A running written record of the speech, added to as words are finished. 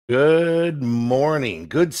Good morning.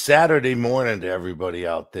 Good Saturday morning to everybody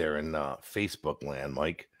out there in Facebook land,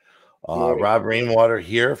 Mike. Morning. Rob Rainwater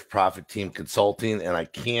here, Profit Team Consulting, and I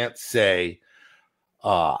can't say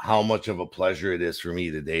how much of a pleasure it is for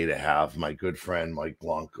me today to have my good friend Mike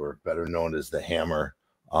Glunk, or better known as the Hammer,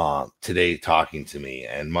 today talking to me.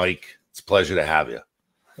 And Mike, it's a pleasure to have you.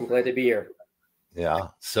 I'm glad to be here. Yeah.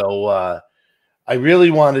 So I really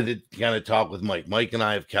wanted to kind of talk with Mike. Mike and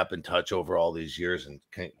I have kept in touch over all these years and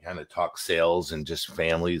kind of talk sales and just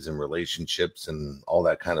families and relationships and all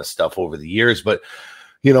that kind of stuff over the years. But,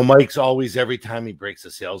 you know, Mike's always, every time he breaks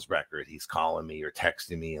a sales record, he's calling me or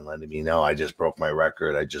texting me and letting me know, I just broke my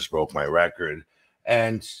record. I just broke my record.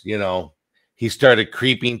 And, you know, he started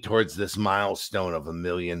creeping towards this milestone of $1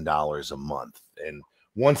 million a month. And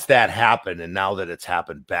once that happened, and now that it's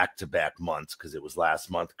happened back-to-back months, because it was last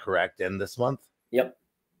month, correct? And this month? Yep.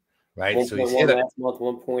 Right. 1. So he's hit it last month,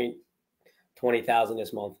 1,20,000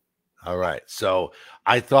 this month. All right. So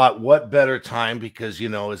I thought, what better time? Because, you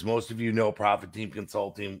know, as most of you know, Profit Team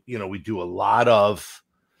Consulting, you know, we do a lot of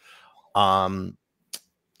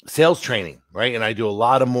sales training, right? And I do a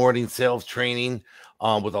lot of morning sales training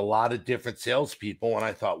with a lot of different salespeople. And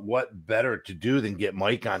I thought, what better to do than get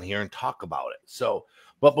Mike on here and talk about it? So,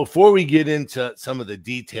 but before we get into some of the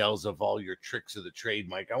details of all your tricks of the trade,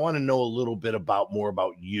 Mike, I want to know a little bit more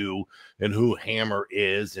about you and who Hammer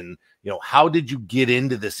is. And, you know, how did you get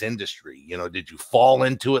into this industry? You know, did you fall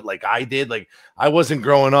into it like I did? Like, I wasn't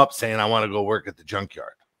growing up saying I want to go work at the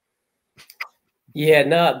junkyard. Yeah,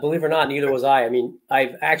 believe it or not, neither was I. I mean,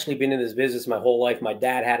 I've actually been in this business my whole life. My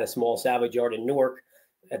dad had a small salvage yard in Newark.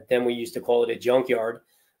 Then we used to call it a junkyard.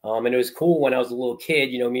 And it was cool when I was a little kid.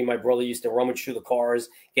 You know, me and my brother used to rummage through the cars,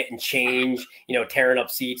 getting change, you know, tearing up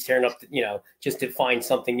seats, you know, just to find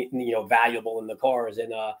something, you know, valuable in the cars.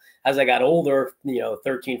 And as I got older, you know,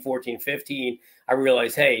 13, 14, 15, I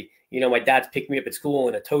realized, hey, you know, my dad's picked me up at school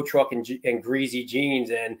in a tow truck and greasy jeans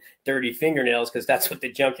and dirty fingernails, because that's what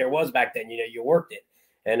the junkyard was back then. You know, you worked it.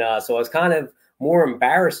 And so I was kind of more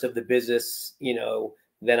embarrassed of the business, you know,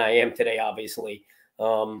 than I am today, obviously.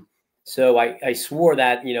 So I swore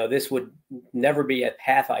that, you know, this would never be a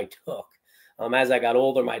path I took. As I got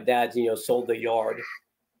older, my dad, you know, sold the yard.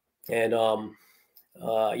 And,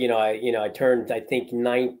 you know, I turned, I think,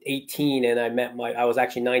 18, and I was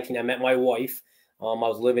actually 19. I met my wife. I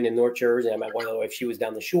was living in North Jersey. I met my wife. She was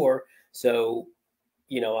down the shore. So,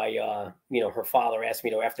 you know, you know, her father asked me,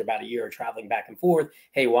 you know, after about a year of traveling back and forth,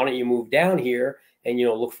 hey, why don't you move down here and, you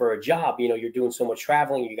know, look for a job? You know, you're doing so much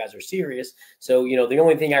traveling. You guys are serious. So, you know, the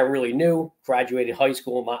only thing I really knew, graduated high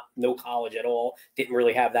school, no college at all, didn't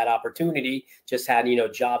really have that opportunity, just had, you know,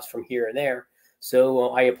 jobs from here and there. So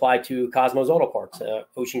I applied to Cosmos Auto Parts,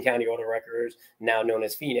 Ocean County Auto Records, now known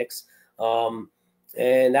as Phoenix.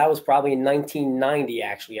 And that was probably in 1990,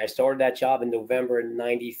 actually. I started that job in November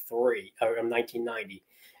 93, or 1990.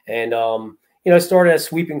 And, you know, I started as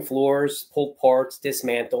sweeping floors, pulled parts,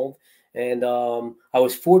 dismantled. And I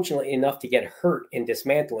was fortunate enough to get hurt in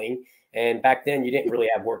dismantling. And back then, you didn't really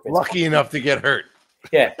have workman's comp. Lucky enough to get hurt.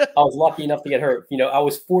 Yeah, I was lucky enough to get hurt. You know, I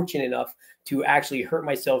was fortunate enough to actually hurt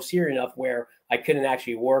myself serious enough where I couldn't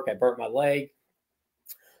actually work. I burnt my leg.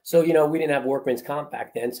 So, you know, we didn't have workman's comp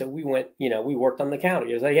back then. So we went, you know, we worked on the counter.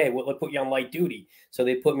 It was like, hey, we'll put you on light duty. So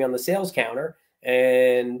they put me on the sales counter.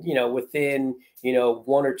 And, you know, within, you know,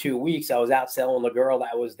 1 or 2 weeks, I was out selling the girl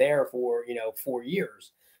that was there for, you know, 4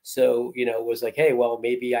 years. So, you know, it was like, hey, well,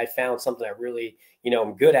 maybe I found something I really, you know,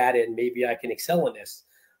 I'm good at it, and maybe I can excel in this.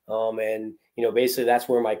 And, you know, basically that's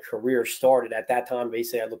where my career started. At that time,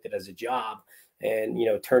 basically I looked at it as a job and, you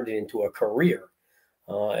know, turned it into a career.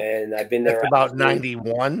 And I've been there. That's about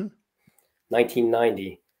 91?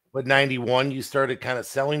 1990. But 91, you started kind of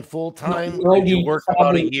selling full time? 90, you worked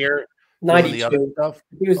about a year? 92. The other stuff?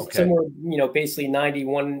 It was somewhere, you know, basically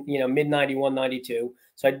 91, you know, mid 91, 92.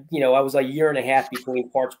 So I was a year and a half between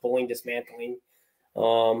parts pulling, dismantling.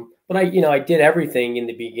 But I did everything in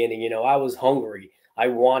the beginning. You know, I was hungry. I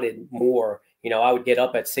wanted more. You know, I would get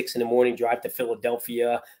up at 6 a.m, drive to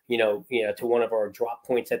Philadelphia, you know, to one of our drop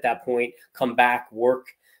points at that point, come back, work,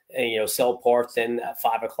 and, you know, sell parts. Then at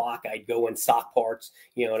 5 o'clock, I'd go and stock parts,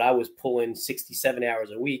 you know, and I was pulling 67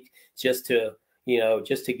 hours a week just to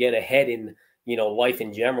get ahead in, you know, life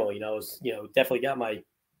in general. You know, I was, you know, definitely got my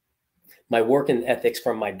working ethics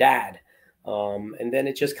from my dad. And then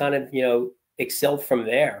it just kind of, you know, excelled from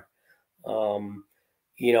there.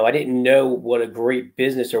 You know, I didn't know what a great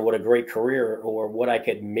business or what a great career or what I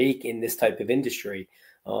could make in this type of industry.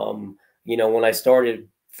 You know, when I started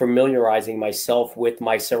familiarizing myself with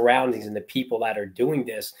my surroundings and the people that are doing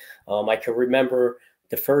this, I can remember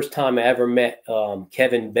the first time I ever met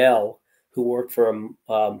Kevin Bell, who worked for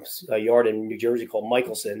a yard in New Jersey called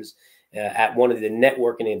Michelson's at one of the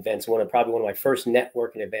networking events, probably one of my first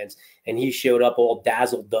networking events. And he showed up all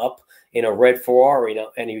dazzled up in a red Ferrari,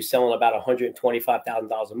 and he was selling about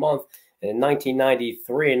 $125,000 a month. And in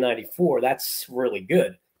 1993 and 94, that's really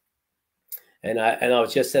good. And I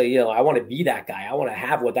was just saying, I want to be that guy. I want to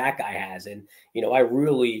have what that guy has. And, I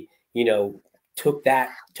really, took that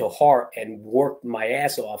to heart and worked my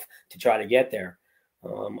ass off to try to get there.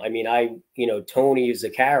 Tony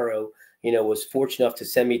Zaccaro, was fortunate enough to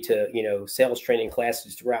send me to, sales training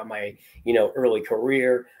classes throughout my, early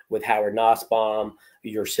career with Howard Nussbaum,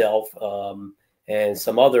 yourself, and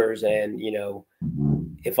some others. And,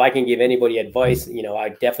 if I can give anybody advice, I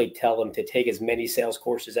definitely tell them to take as many sales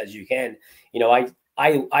courses as you can.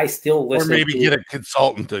 I still listen. Or maybe get a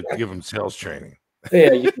consultant to give them sales training.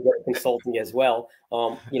 Yeah, you can get consulting as well.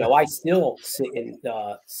 I still sit in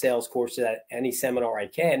sales courses at any seminar I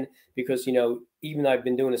can because, even though I've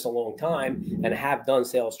been doing this a long time and have done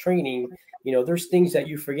sales training, there's things that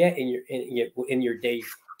you forget in your day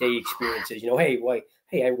experiences. Hey,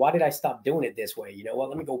 why did I stop doing it this way?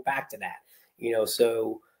 Let me go back to that.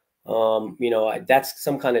 That's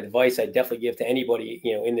some kind of advice I definitely give to anybody,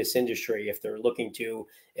 in this industry, if they're looking to,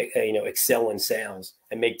 excel in sales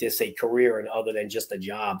and make this a career and other than just a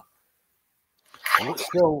job.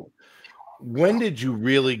 So when did you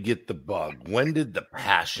really get the bug? When did the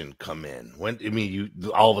passion come in? You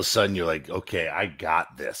all of a sudden you're like, okay, I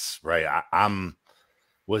got this, right?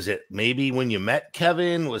 Was it maybe when you met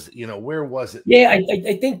Kevin? Where was it? Yeah,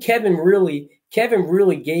 I think Kevin really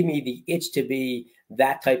gave me the itch to be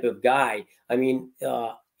that type of guy. I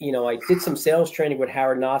did some sales training with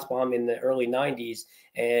Howard Nussbaum in the early 90s,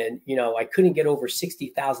 and, I couldn't get over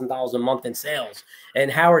 $60,000 a month in sales.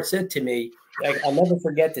 And Howard said to me, I'll never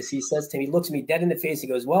forget this. He says to me, looks me dead in the face. He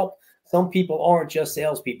goes, well, some people aren't just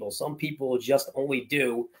salespeople. Some people just only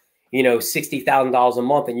do, $60,000 a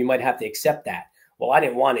month, and you might have to accept that. Well, I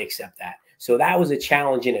didn't want to accept that. So that was a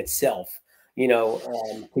challenge in itself,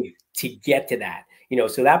 to get to that,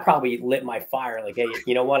 so that probably lit my fire. Like, hey,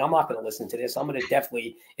 you know what? I'm not going to listen to this. I'm going to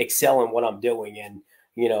definitely excel in what I'm doing. And,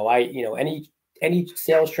 any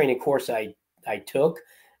sales training course I took,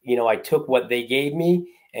 I took what they gave me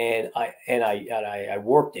and I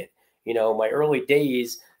worked it. My early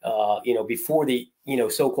days, before the,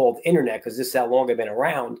 so-called internet, because this is how long I've been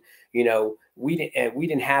around, we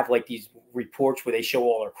didn't have like these reports where they show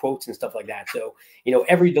all our quotes and stuff like that. So,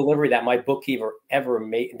 every delivery that my bookkeeper ever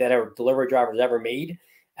made, that our delivery drivers ever made,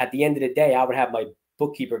 at the end of the day, I would have my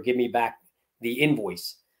bookkeeper give me back the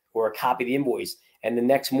invoice or a copy of the invoice. And the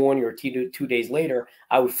next morning or 2 days later,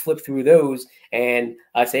 I would flip through those and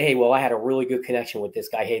I'd say, hey, well, I had a really good connection with this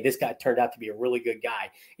guy. Hey, this guy turned out to be a really good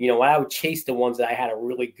guy. I would chase the ones that I had a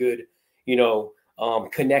really good,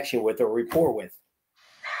 connection with or rapport with.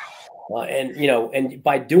 And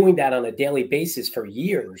by doing that on a daily basis for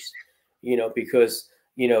years, because,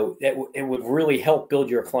 it would really help build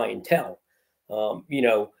your clientele. If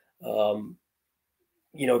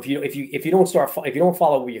you don't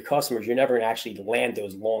follow with your customers, you're never going to actually land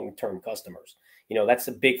those long-term customers. That's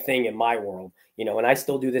a big thing in my world, and I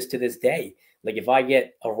still do this to this day. Like if I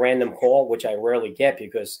get a random call, which I rarely get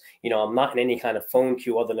because, I'm not in any kind of phone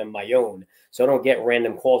queue other than my own. So I don't get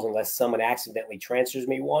random calls unless someone accidentally transfers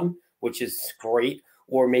me one, which is great.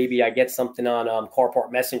 Or maybe I get something on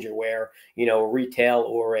Carport Messenger where, retail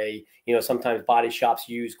or sometimes body shops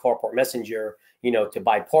use Carport Messenger, to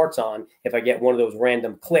buy parts on. If I get one of those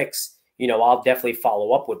random clicks, I'll definitely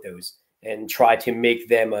follow up with those and try to make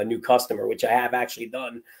them a new customer, which I have actually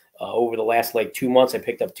done over the last 2 months. I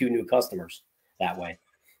picked up 2 new customers that way.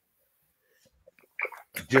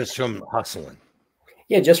 Just from hustling.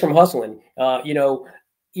 Yeah, just from hustling.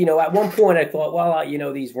 At one point I thought, well,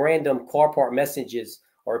 these random Carport messages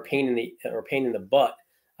are a pain in the butt.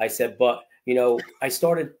 I said, but I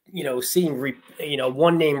started, seeing,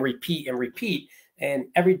 one name repeat and repeat. And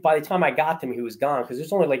by the time I got to him, he was gone because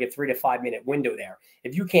there's only like a 3 to 5 minute window there.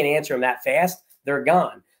 If you can't answer them that fast, they're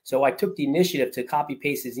gone. So I took the initiative to copy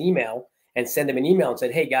paste his email and send him an email and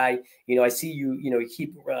said, hey guy, I see you, you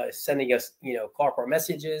keep sending us, Carport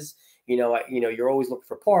messages, you're always looking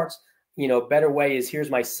for parts. Better way is here's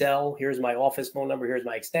my cell, here's my office phone number, here's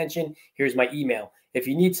my extension, here's my email. If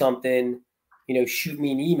you need something, shoot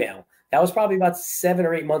me an email. That was probably about 7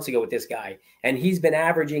 or 8 months ago with this guy. And he's been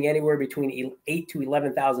averaging anywhere between 8 to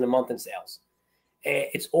 11,000 a month in sales.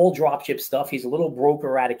 It's all dropship stuff. He's a little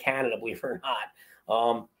broker out of Canada, believe it or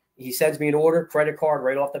not. He sends me an order, credit card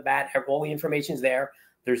right off the bat. All the information's there.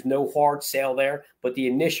 There's no hard sale there. But the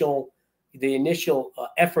initial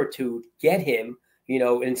effort to get him,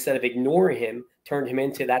 instead of ignoring him, turned him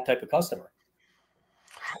into that type of customer.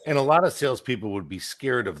 And a lot of salespeople would be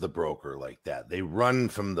scared of the broker like that. They run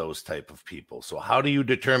from those type of people. So how do you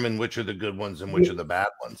determine which are the good ones and which are the bad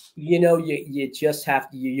ones? You just have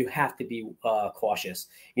to you have to be cautious.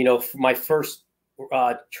 For my first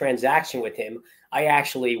transaction with him, I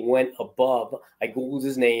actually went above. I Googled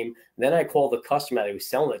his name, then I called the customer that he was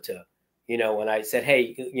selling it to. And I said,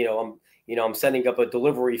 hey, I'm sending up a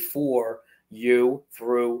delivery for you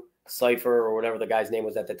through Cypher or whatever the guy's name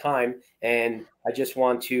was at the time, and I just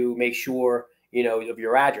want to make sure of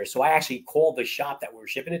your address. So I actually called the shop that we were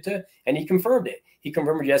shipping it to, and he confirmed it. He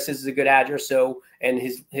confirmed, yes, this is a good address. So, and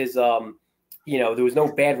his there was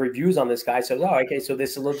no bad reviews on this guy. So, oh, okay, so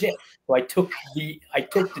this is legit. So I took the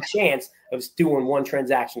chance of doing one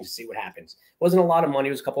transaction to see what happens. It wasn't a lot of money.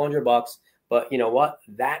 It was a couple $100, but you know what?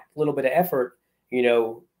 That little bit of effort,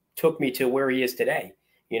 took me to where he is today.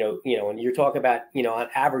 And you're talking about, on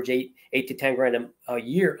average, eight to 10 grand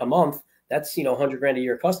a month. That's, 100 grand a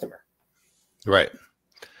year customer. Right.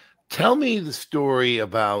 Tell me the story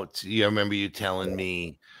about, I remember you telling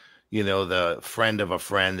me, the friend of a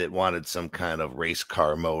friend that wanted some kind of race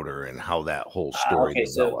car motor and how that whole story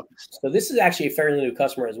developed. So this is actually a fairly new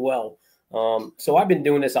customer as well. So I've been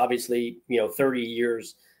doing this, obviously, 30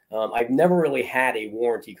 years. I've never really had a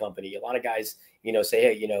warranty company. A lot of guys, say,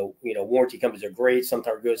 hey, warranty companies are great. Some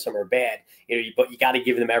are good, some are bad, but you got to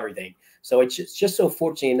give them everything. So it's just so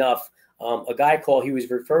fortunate enough. A guy called, he was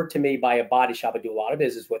referred to me by a body shop I do a lot of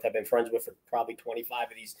business with. I've been friends with for probably 25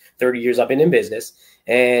 of these 30 years I've been in business.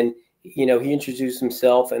 And, he introduced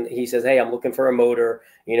himself and he says, hey, I'm looking for a motor.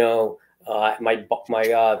 My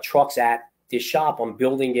truck's at this shop. I'm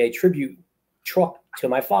building a tribute truck to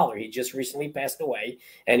my father. He just recently passed away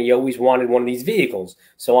and he always wanted one of these vehicles.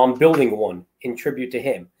 So I'm building one in tribute to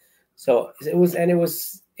him. So it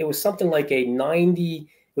was something like a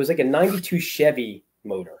 92 Chevy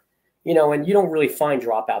motor. And you don't really find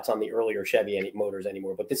dropouts on the earlier Chevy motors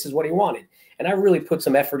anymore, but this is what he wanted. And I really put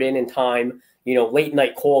some effort in and time, late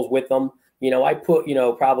night calls with them. I put,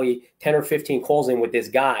 probably 10 or 15 calls in with this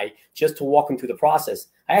guy just to walk him through the process.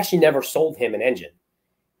 I actually never sold him an engine.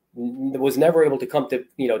 Was never able to come to,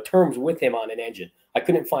 terms with him on an engine. I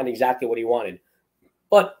couldn't find exactly what he wanted.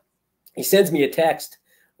 But he sends me a text.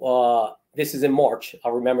 This is in March.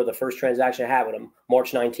 I'll remember the first transaction I had with him,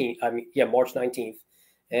 March 19th.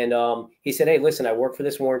 And he said, hey, listen, I work for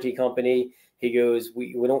this warranty company. He goes,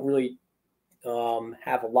 we don't really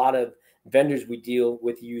have a lot of vendors we deal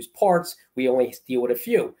with used parts. We only deal with a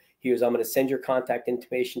few. He goes, I'm going to send your contact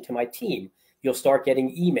information to my team. You'll start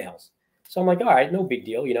getting emails. So I'm like, all right, no big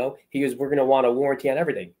deal. He goes, we're going to want a warranty on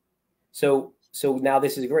everything. So now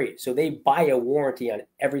this is great. So they buy a warranty on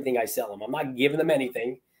everything I sell them. I'm not giving them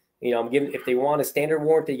anything. I'm giving, if they want a standard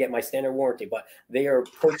warranty, get my standard warranty, but they are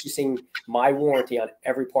purchasing my warranty on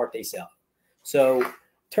every part they sell. So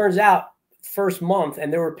turns out first month,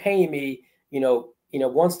 and they were paying me,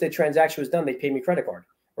 once the transaction was done, they paid me credit card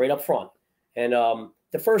right up front. And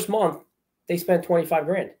the first month they spent 25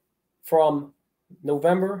 grand from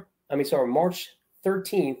March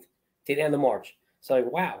 13th to the end of March. So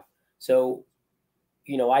like, wow. So,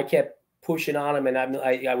 I kept pushing on him, and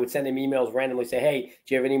I would send him emails randomly, say, hey,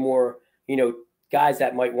 do you have any more, guys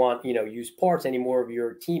that might want, used parts, any more of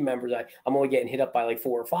your team members? I'm only getting hit up by like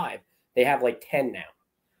 4 or 5. They have like 10 now.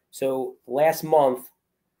 So last month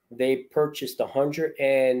they purchased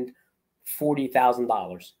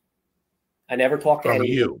 $140,000. I never talked to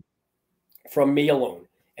anyone from me alone.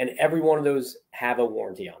 And every one of those have a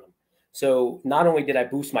warranty on them. So not only did I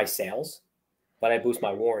boost my sales, but I boost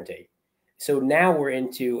my warranty. So now we're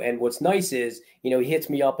into, and what's nice is, he hits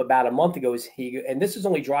me up about a month ago. And this is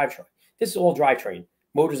only drivetrain. This is all drivetrain,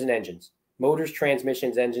 motors and engines, motors,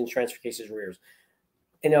 transmissions, engines, transfer cases, rears.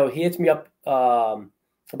 He hits me up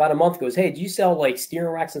about a month ago. Goes, hey, do you sell like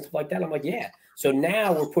steering racks and stuff like that? I'm like, yeah. So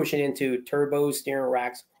now we're pushing into turbos, steering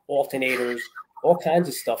racks, alternators, all kinds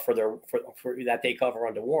of stuff for that they cover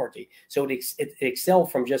under warranty. So it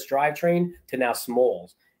excelled from just drivetrain to now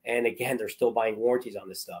smalls. And again, they're still buying warranties on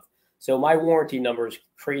this stuff. So my warranty numbers,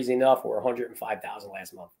 crazy enough, were 105,000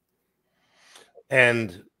 last month.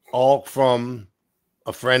 And all from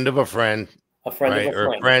a friend of a friend, a friend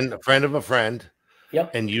of a friend of a friend.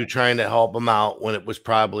 Yep. And you trying to help them out when it was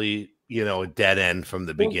probably, a dead end from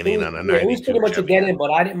the beginning on a 92. It was pretty much a dead end, but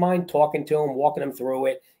I didn't mind talking to them, walking them through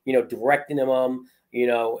it, directing them,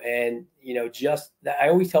 and just that. I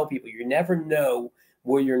always tell people, you never know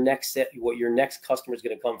what your next customer is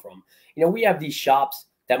going to come from. We have these shops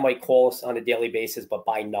that might call us on a daily basis, but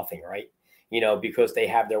buy nothing, right? Because they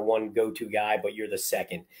have their one go-to guy, but you're the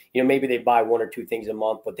second. Maybe they buy 1 or 2 things a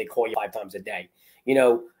month, but they call you 5 times a day. you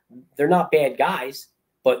know, they're not bad guys,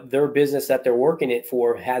 but their business that they're working it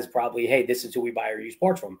for has probably, hey, this is who we buy our used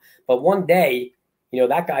parts from. But one day, you know,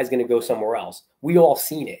 that guy's going to go somewhere else. We all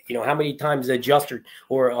seen it. You know, how many times the adjuster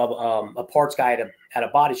or a parts guy at a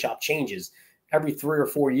body shop changes every 3 or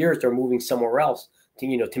 4 years? They're moving somewhere else to,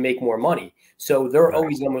 you know, to make more money. So they're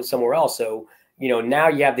always going somewhere else. So, you know, now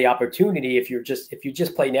you have the opportunity if you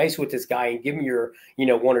just play nice with this guy and give him your, you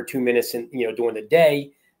know, 1 or 2 minutes and, you know, during the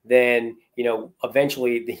day, then, you know,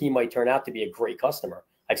 eventually he might turn out to be a great customer.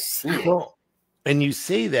 I've seen it. Well, and you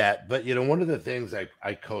say that, but you know, one of the things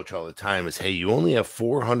I coach all the time is, hey, you only have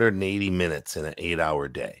 480 minutes in an 8-hour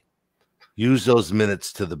day. Use those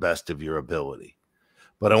minutes to the best of your ability.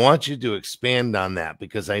 But I want you to expand on that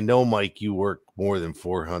because I know, Mike, you work more than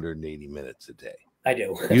 480 minutes a day. I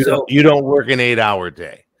do. You don't work an 8-hour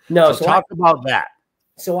day. No. So talk about that.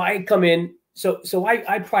 So I come in. So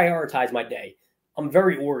I prioritize my day. I'm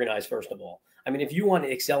very organized, first of all. I mean, if you want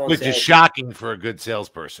to excel in Which sales, is shocking for a good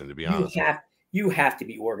salesperson, to be honest. You have to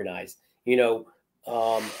be organized. You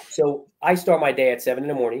know, so I start my day at 7 in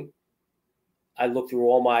the morning. I look through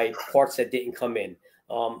all my parts that didn't come in.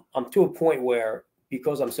 I'm to a point where,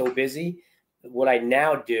 because I'm so busy, what I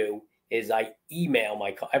now do is I email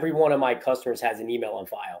every one of my customers has an email on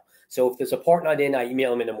file. So if there's a part not in, I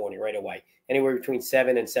email them in the morning right away, anywhere between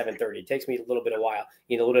 7 and 7:30. It takes me a little bit of while,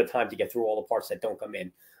 you know, a little bit of time to get through all the parts that don't come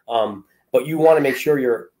in. But you want to make sure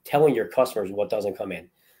you're telling your customers what doesn't come in.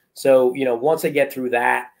 So, you know, once I get through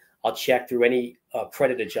that, I'll check through any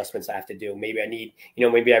credit adjustments I have to do. Maybe I need, you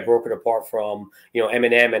know, maybe I brokered a part from, you know,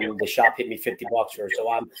 M&M and the shop hit me $50 for it.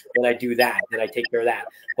 So then I do that, then I take care of that.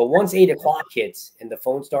 But once 8 o'clock hits and the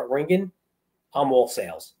phones start ringing, I'm all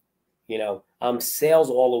sales. You know, I'm sales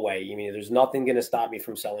all the way. I mean, there's nothing going to stop me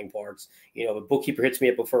from selling parts. You know, the bookkeeper hits me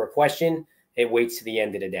up for a question, it waits to the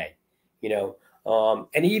end of the day, you know.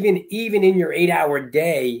 And even in your 8-hour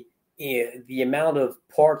day, the amount of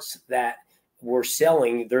parts that we're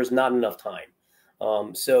selling, there's not enough time.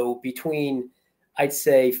 So between, I'd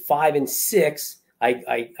say 5 and 6,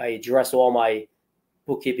 I address all my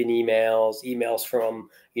bookkeeping emails from,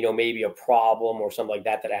 you know, maybe a problem or something like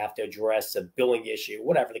that I have to address, a billing issue,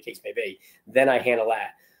 whatever the case may be. Then I handle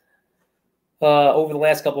that. Over the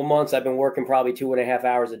last couple of months, I've been working probably 2.5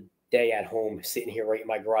 hours a day at home, sitting here right in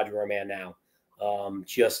my garage where I'm at now.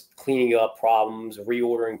 Just cleaning up problems,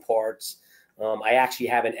 reordering parts. I actually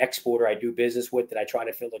have an exporter I do business with that I try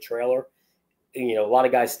to fill a trailer. You know, a lot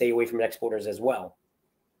of guys stay away from exporters as well.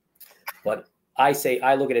 But I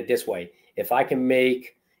look at it this way. If I can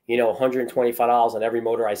make, you know, $125 on every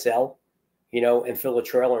motor I sell, you know, and fill a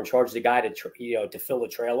trailer and charge the guy to fill a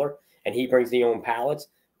trailer, and he brings the own pallets,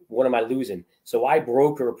 what am I losing? So I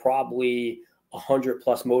broker probably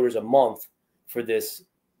 100+ motors a month for this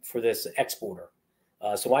exporter.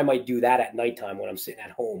 So I might do that at nighttime when I'm sitting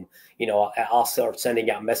at home. You know, I'll start sending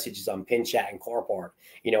out messages on Pin Chat and CarPart,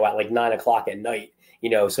 you know, at like 9 o'clock at night, you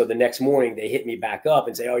know, so the next morning they hit me back up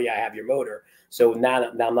and say, oh yeah, I have your motor. So now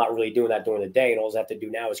I'm not really doing that during the day. And all I have to do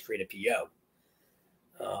now is create a PO.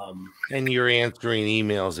 And you're answering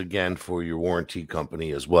emails again for your warranty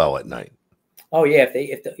company as well at night. Oh yeah.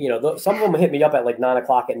 If you know, some of them hit me up at like 9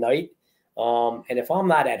 o'clock at night. And if I'm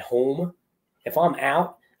not at home, if I'm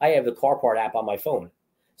out, I have the CarPart app on my phone.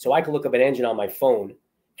 So I can look up an engine on my phone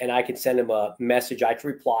and I can send them a message. I can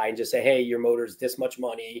reply and just say, hey, your motor's this much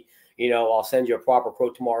money. You know, I'll send you a proper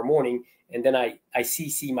quote tomorrow morning. And then I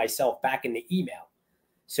CC myself back in the email.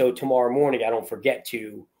 So tomorrow morning, I don't forget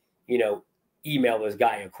to, you know, email this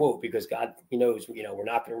guy a quote, because God, he knows, you know, we're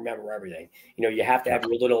not going to remember everything. You know, you have to have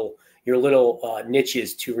your little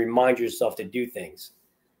niches to remind yourself to do things.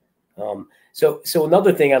 So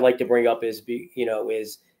another thing I'd like to bring up is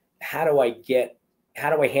how do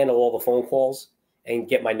I handle all the phone calls and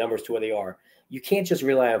get my numbers to where they are? You can't just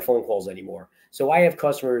rely on phone calls anymore. So I have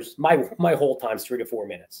customers, my hold time's 3 to 4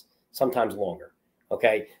 minutes, sometimes longer.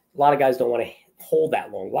 Okay. A lot of guys don't want to hold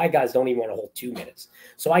that long. A lot of guys don't even want to hold 2 minutes.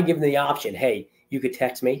 So I give them the option. Hey, you could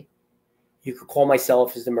text me. You could call my cell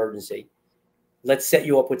if it's an emergency. Let's set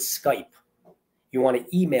you up with Skype. You want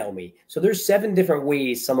to email me. So there's 7 different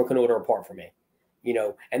ways someone can order a part from me, you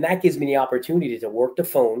know, and that gives me the opportunity to work the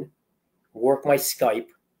phone, work my Skype,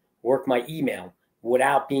 work my email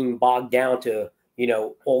without being bogged down to, you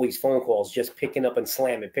know, all these phone calls, just picking up and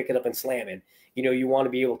slamming. You know, you want to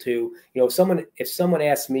be able to, you know, if someone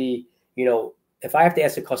asks me, you know, if I have to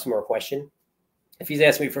ask a customer a question, if he's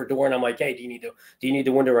asking me for a door and I'm like, hey, do you need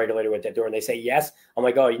the window regulator with that door? And they say yes. I'm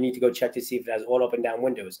like, oh, you need to go check to see if it has auto up and down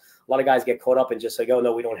windows. A lot of guys get caught up and just like, oh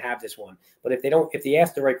no, we don't have this one. But if they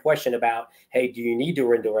ask the right question about, hey, do you need the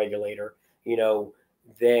window regulator? You know,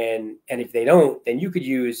 then, and if they don't, then you could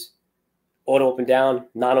use auto up and down,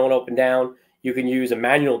 non-auto up and down. You can use a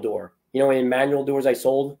manual door. In manual doors I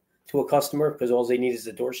sold to a customer because all they need is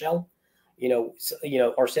a door shell.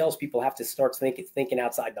 Our salespeople have to start thinking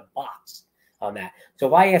outside the box on that. So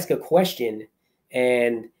if I ask a question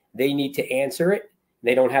and they need to answer it,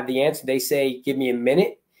 they don't have the answer, they say, give me a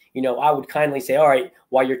minute. I would kindly say, all right,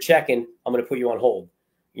 while you're checking, I'm going to put you on hold.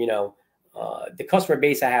 The customer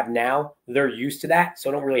base I have now, they're used to that. So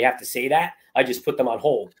I don't really have to say that. I just put them on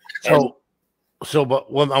hold. But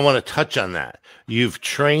I want to touch on that. You've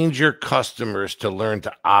trained your customers to learn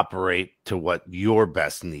to operate to what your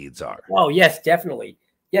best needs are. Oh, yes, definitely.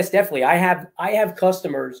 Yes, definitely. I have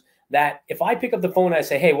customers that if I pick up the phone and I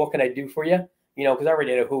say, hey, what can I do for you? Because I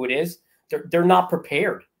already know who it is. They're not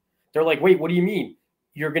prepared. They're like, wait, what do you mean?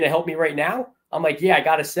 You're going to help me right now? I'm like, yeah, I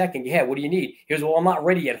got a second. Yeah, what do you need? He goes, well, I'm not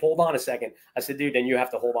ready yet. Hold on a second. I said, dude, then you have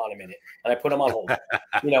to hold on a minute. And I put him on hold.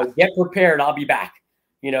 Get prepared. I'll be back.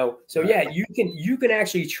 So yeah, you can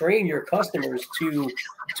actually train your customers to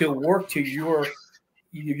work to your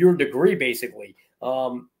degree, basically.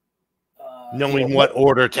 Knowing what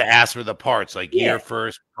order to ask for the parts, like year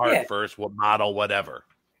first, part first, what model, whatever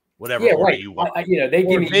order you want. They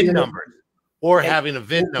give me VIN numbers, or having a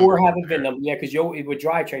VIN number, or have a VIN number. Yeah, because with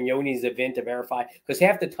drivetrain, you always need a VIN to verify. Because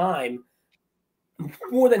half the time,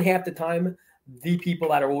 more than half the time, the people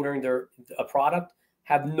that are ordering a product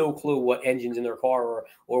have no clue what engine's in their car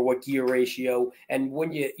or what gear ratio. And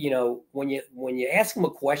when you ask them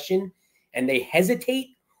a question and they hesitate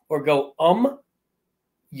or go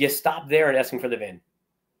you stop there and ask them for the VIN,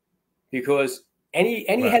 because any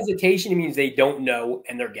hesitation means they don't know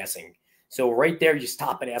and they're guessing. So right there, you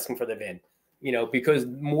stop and ask them for the VIN. Because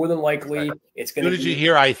more than likely it's going to. Did you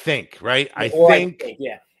hear? I think, right? I think,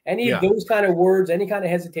 yeah. Any of those kind of words, any kind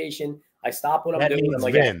of hesitation, I stop what I'm doing.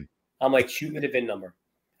 I'm like, shoot me the VIN number.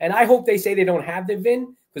 And I hope they say they don't have the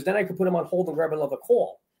VIN, because then I could put them on hold and grab another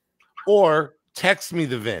call. Or text me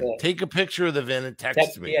the VIN. Yeah. Take a picture of the VIN and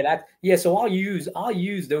text me. Yeah. So I'll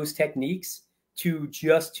use those techniques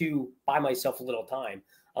to buy myself a little time.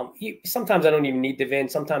 Sometimes I don't even need the VIN.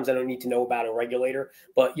 Sometimes I don't need to know about a regulator.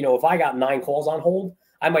 But if I got 9 calls on hold,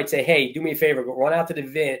 I might say, hey, do me a favor, go run out to the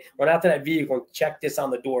VIN, run out to that vehicle and check this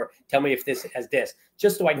on the door. Tell me if this has this,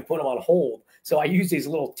 just so I can put them on hold. So I use these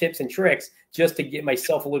little tips and tricks just to give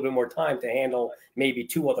myself a little bit more time to handle maybe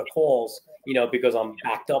 2 other calls, because I'm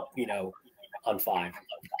backed up, on 5.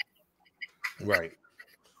 Right.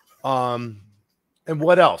 And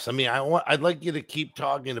what else? I mean, I'd like you to keep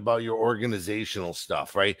talking about your organizational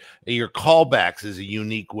stuff, right? Your callbacks is a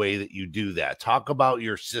unique way that you do that. Talk about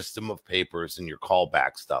your system of papers and your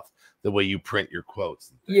callback stuff, the way you print your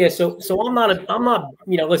quotes. Yeah. So I'm not,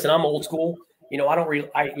 listen, I'm old school.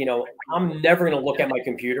 I'm never going to look at my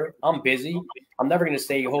computer. I'm busy. I'm never going to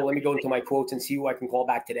say, let me go into my quotes and see who I can call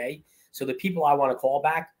back today. So the people I want to call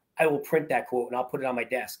back, I will print that quote and I'll put it on my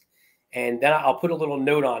desk. And then I'll put a little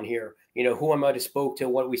note on here, who I might have spoke to,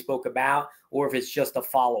 what we spoke about, or if it's just a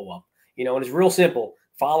follow-up, and it's real simple.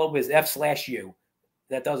 Follow-up is F/U.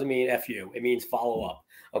 That doesn't mean FU. It means follow-up.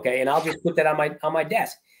 Okay. And I'll just put that on my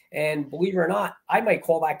desk. And believe it or not, I might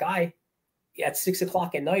call that guy at 6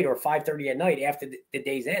 o'clock at night or 5:30 at night after the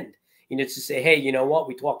day's end, to say, hey, you know what?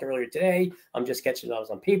 We talked earlier today. I'm just catching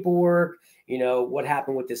up on paperwork. What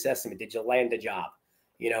happened with this estimate? Did you land the job?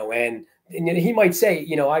 And he might say,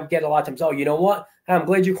 I get a lot of times, oh, you know what? I'm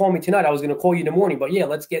glad you called me tonight. I was going to call you in the morning, but yeah,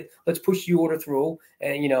 let's push the order through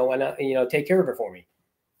and, take care of it for me.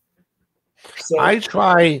 So I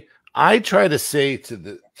try to say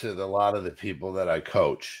to a lot of the people that I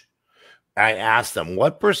coach, I ask them,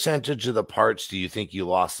 what percentage of the parts do you think you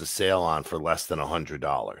lost the sale on for less than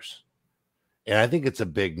 $100? And I think it's a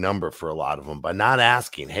big number for a lot of them, but not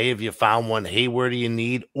asking, hey, have you found one? Hey, where do you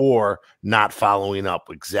need? Or not following up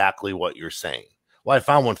exactly what you're saying. Well, I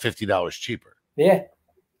found one $50 cheaper. Yeah.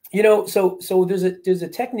 So there's a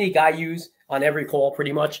technique I use on every call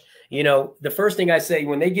pretty much. The first thing I say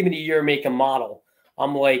when they give me the year, make, and model,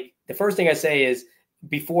 I'm like, the first thing I say is,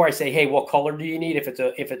 before I say, hey, what color do you need? If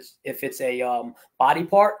it's a body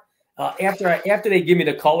part, after they give me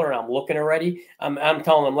the color and I'm looking already, I'm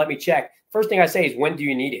telling them, let me check. First thing I say is, when do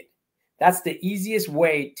you need it? That's the easiest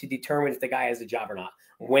way to determine if the guy has a job or not.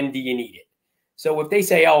 When do you need it? So if they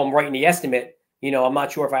say, oh, I'm writing the estimate, I'm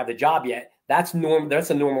not sure if I have the job yet, that's a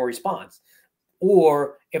normal response.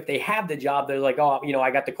 Or if they have the job, they're like, oh,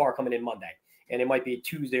 I got the car coming in Monday. And it might be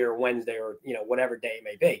Tuesday or Wednesday or, whatever day it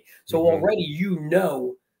may be. So already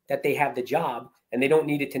that they have the job and they don't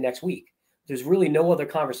need it to next week. There's really no other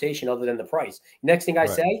conversation other than the price. Next thing I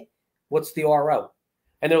say, what's the RO?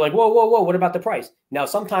 And they're like, whoa, what about the price? Now,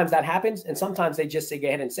 sometimes that happens, and sometimes they just say, go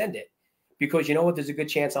ahead and send it. because you know what? There's a good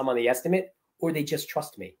chance I'm on the estimate, or they just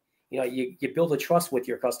trust me. You know, you build a trust with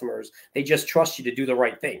your customers. They just trust you to do the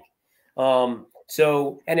right thing.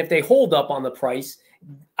 So, and if they hold up on the price,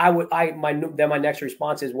 my next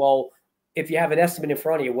response is, well, if you have an estimate in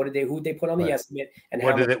front of you, who'd they put on the estimate, and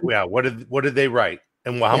what did they write,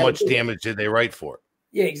 and how much damage did they write for?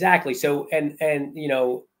 Yeah, exactly. So, and you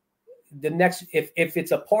know, the next, if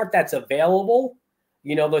it's a part that's available,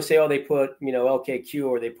 you know, they'll say, oh, they put, you know, LKQ,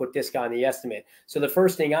 or they put this guy on the estimate. So the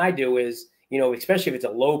first thing I do is, you know, especially if it's a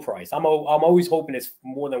low price, I'm always hoping it's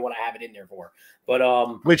more than what I have it in there for.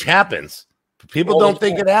 But which happens. People don't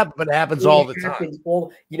think it happens, but it happens all the time.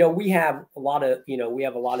 You know, we have a lot of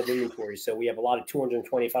inventory. So we have a lot of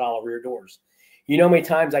 $225 rear doors. You know how many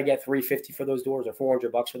times I get $350 for those doors, or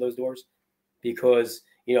 $400 for those doors? Because,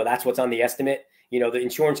 you know, that's what's on the estimate. You know, the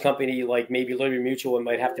insurance company, like maybe Liberty Mutual,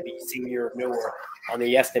 might have to be senior or newer on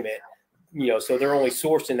the estimate. You know, so they're only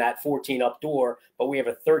sourcing that 14 up door, but we have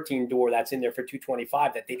a 13 door that's in there for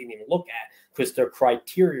 $225 that they didn't even look at because their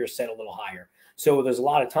criteria set a little higher. So there's a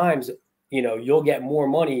lot of times, you know, you'll get more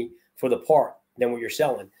money for the part than what you're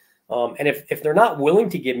selling. And if they're not willing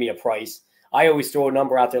to give me a price, I always throw a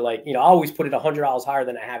number out there, like, you know, I always put it $100 higher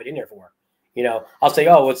than I have it in there for. You know, I'll say,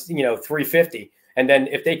 oh, it's, you know, $350. And then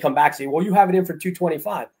if they come back and say, well, you have it in for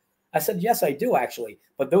 $225. I said, yes, I do actually.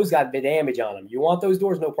 But those got the damage on them. You want those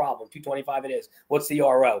doors? No problem. $225 it is. What's the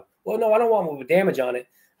RO? Well, no, I don't want one with damage on it.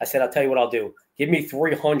 I said, I'll tell you what I'll do. Give me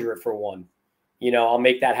 $300 for one. You know, I'll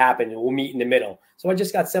make that happen, and we'll meet in the middle. So I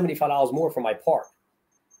just got $75 more for my part.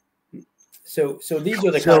 So these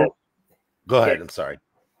are the kind of. Go ahead. I'm sorry.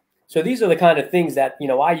 So these are the kind of things that, you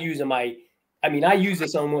know, I use I use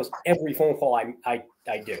this almost every phone call I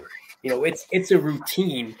do. You know, it's a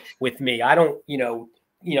routine with me. I don't, you know,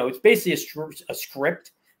 it's basically a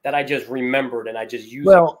script that I just remembered and I just use.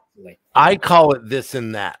 Well, I call it this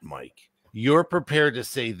and that, Mike. You're prepared to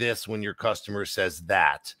say this when your customer says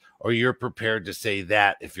that, or you're prepared to say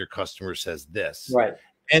that if your customer says this. Right.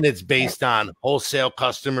 And it's based on wholesale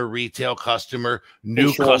customer, retail customer,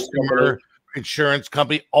 new customer, insurance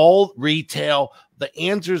company, all retail. The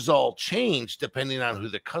answers all change depending on who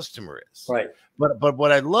the customer is. Right. But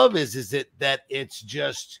what I love is that it's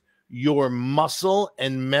just your muscle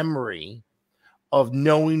and memory of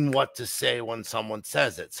knowing what to say when someone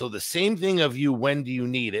says it. So the same thing of you, when do you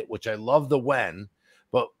need it, which I love the when,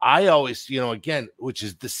 but I always, you know, again, which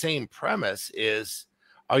is the same premise, is,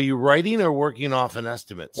 are you writing or working off an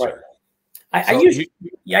estimate, sir? Right. I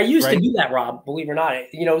used to do that, Rob, believe it or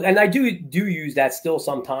not, you know, and I do use that still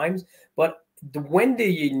sometimes, but the when do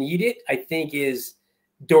you need it, I think, is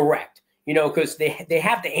direct, you know, because they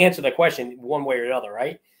have to answer the question one way or another,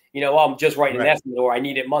 right? You know, I'm just writing an estimate, or I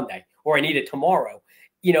need it Monday, or I need it tomorrow.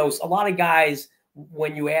 You know, a lot of guys,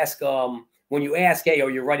 when you ask, hey,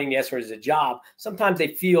 you're writing the estimate as a job, sometimes they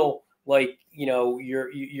feel like, you know,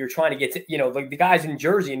 you're trying to get to, you know, like the guys in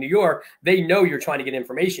Jersey and New York, they know you're trying to get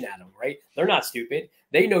information out of them, right? They're not stupid.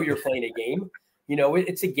 They know you're playing a game. You know,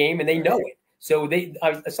 it's a game, and they know it. So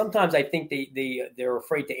sometimes I think they're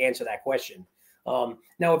afraid to answer that question.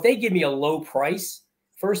 Now, if they give me a low price,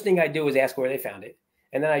 first thing I do is ask where they found it.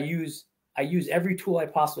 And then I use every tool I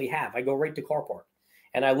possibly have. I go right to Car Park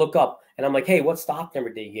and I look up and I'm like, hey, what stock number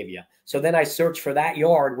did he give you? So then I search for that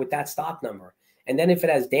yard with that stock number. And then if it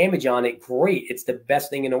has damage on it, great. It's the best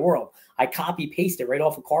thing in the world. I copy paste it right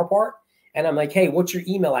off of Car Park. And I'm like, hey, what's your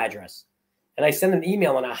email address? And I send an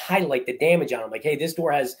email and I highlight the damage on it. I'm like, hey, this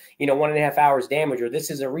door has, you know, 1.5 hours damage, or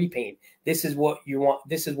this is a repaint. This is what you want.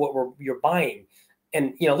 This is what you're buying.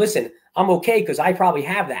 And, you know, listen, I'm okay because I probably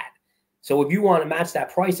have that. So if you want to match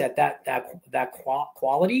that price at that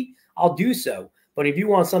quality, I'll do so. But if you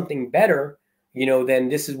want something better, you know, then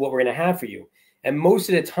this is what we're going to have for you. And most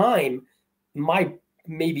of the time, my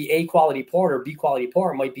maybe A quality part or B quality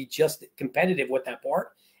part might be just competitive with that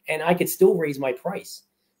part, and I could still raise my price.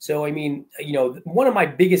 So, I mean, you know, one of my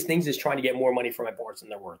biggest things is trying to get more money for my parts than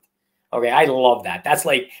they're worth. Okay, I love that.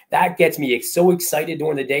 That gets me so excited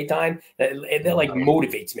during the daytime that like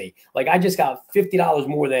motivates me. Like, I just got $50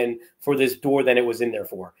 more than for this door than it was in there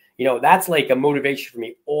for. You know, that's like a motivation for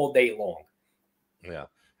me all day long. Yeah.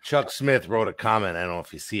 Chuck Smith wrote a comment. I don't know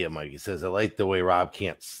if you see it, Mike. He says, I like the way Rob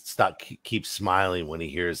can't keep smiling when he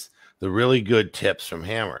hears the really good tips from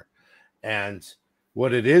Hammer. And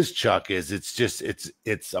what it is, Chuck, is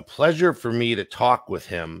it's a pleasure for me to talk with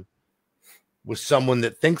him, with someone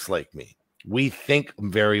that thinks like me. We think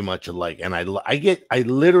very much alike. And I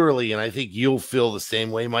literally, and I think you'll feel the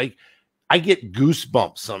same way, Mike, I get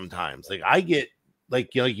goosebumps sometimes. Like, I get,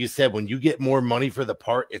 like, you know, like you said, when you get more money for the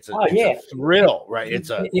part, it's a thrill, right? It's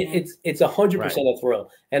 100% a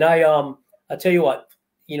thrill. And I'll tell you what,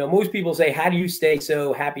 most people say, how do you stay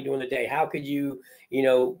so happy during the day? How could you,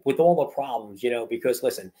 with all the problems, because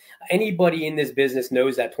listen, anybody in this business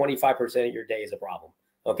knows that 25% of your day is a problem.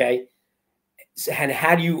 Okay. And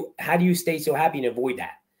how do you stay so happy and avoid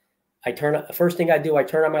that? First thing I do, I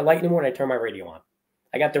turn on my light in the morning, I turn my radio on.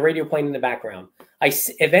 I got the radio playing in the background.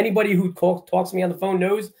 If anybody who talks to me on the phone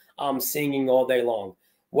knows, I'm singing all day long.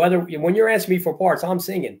 When you're asking me for parts, I'm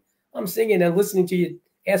singing and listening to you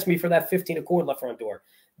ask me for that 15 Accord left front door.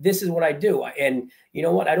 This is what I do. And you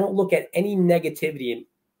know what? I don't look at any negativity, and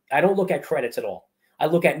I don't look at credits at all. I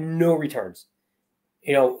look at no returns.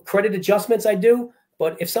 Credit adjustments I do,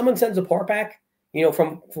 but if someone sends a part back,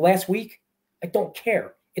 from last week, I don't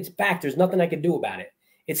care. It's back. There's nothing I can do about it.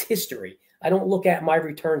 It's history. I don't look at my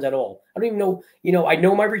returns at all. I don't even know, I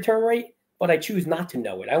know my return rate, but I choose not to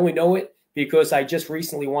know it. I only know it because I just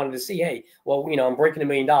recently wanted to see, hey, well, I'm breaking $1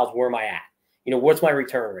 million. Where am I at? What's my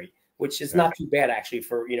return rate? Which is not too bad actually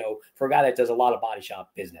for a guy that does a lot of body shop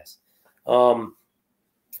business.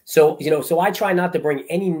 So I try not to bring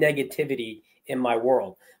any negativity in my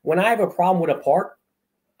world. When I have a problem with a part,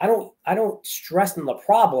 I don't stress on the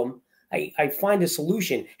problem. I find a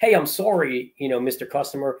solution. Hey, I'm sorry, Mr.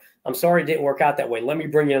 Customer. I'm sorry it didn't work out that way. Let me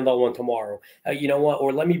bring you another one tomorrow. You know what?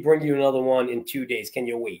 Or let me bring you another one in 2 days. Can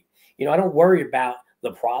you wait? I don't worry about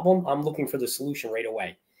the problem. I'm looking for the solution right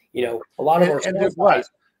away. A lot of our sales guys,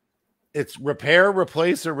 it's repair,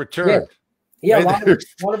 replace, or return. Yeah, right?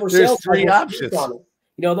 a lot of our sales three options. They'll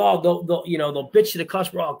bitch to the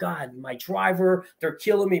customer. Oh God, my driver, they're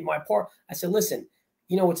killing me. My part. I said, listen,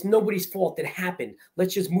 it's nobody's fault that happened.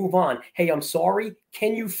 Let's just move on. Hey, I'm sorry.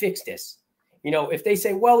 Can you fix this? If they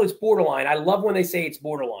say, well, it's borderline. I love when they say it's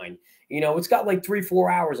borderline. It's got like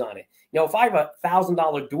 3-4 hours on it. If I have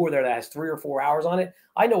 $1,000 door there that has 3 or 4 hours on it,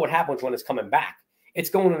 I know what happens when it's coming back. It's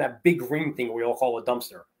going in that big green thing we all call a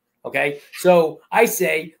dumpster. Okay. So I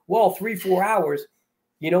say, well, 3-4 hours,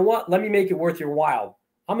 you know what? Let me make it worth your while.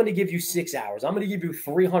 I'm going to give you 6 hours. I'm going to give you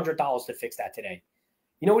 $300 to fix that today.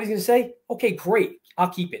 You know what he's going to say? Okay, great. I'll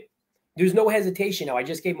keep it. There's no hesitation now. I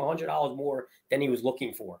just gave him $100 more than he was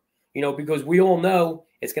looking for, because we all know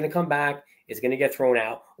it's going to come back. It's going to get thrown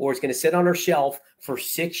out, or it's going to sit on our shelf for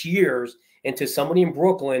 6 years until somebody in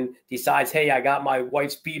Brooklyn decides, hey, I got my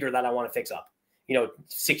wife's beater that I want to fix up,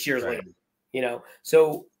 6 years later,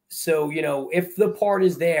 So, if the part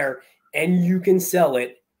is there and you can sell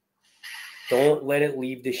it, don't let it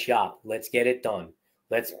leave the shop. Let's get it done.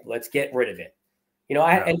 Let's get rid of it.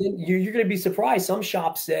 And then you're going to be surprised. Some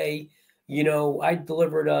shops say, I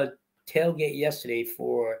delivered a tailgate yesterday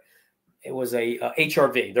it was a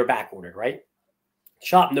HRV. They're back ordered, right?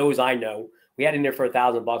 Shop knows I know. We had it in there for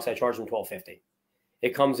 $1,000. I charged them $1,250.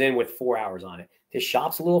 It comes in with 4 hours on it. This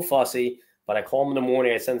shop's a little fussy, but I call them in the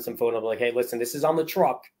morning. I send some photos. I'm like, hey, listen, this is on the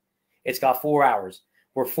truck. It's got 4 hours.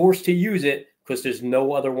 We're forced to use it because there's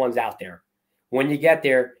no other ones out there. When you get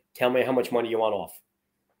there, tell me how much money you want off.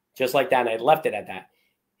 Just like that. And I left it at that.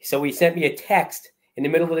 So he sent me a text in the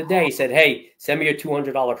middle of the day. He said, hey, send me a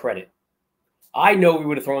 $200 credit. I know we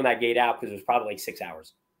would have thrown that gate out because it was probably like 6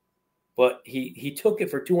 hours. But he took it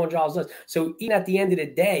for $200 less. So even at the end of the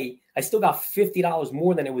day, I still got $50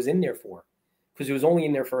 more than it was in there for, because it was only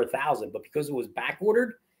in there for $1,000. But because it was back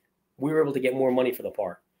ordered, we were able to get more money for the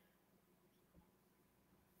part.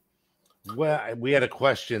 Well, we had a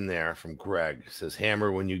question there from Greg. It says,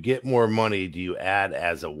 Hammer, when you get more money, do you add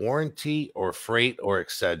as a warranty or freight or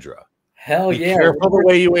etc.? Hell yeah. Be careful the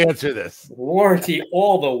way you answer this. Warranty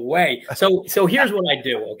all the way. So here's what I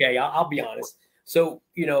do. Okay. I'll be honest. So,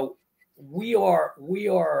 we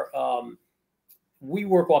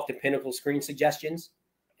work off the Pinnacle screen suggestions,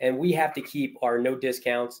 and we have to keep our no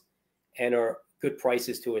discounts and our good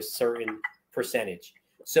prices to a certain percentage.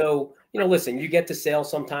 So, listen, you get to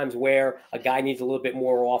sales sometimes where a guy needs a little bit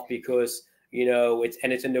more off because,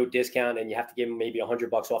 it's a no discount and you have to give him maybe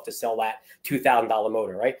 $100 off to sell that $2,000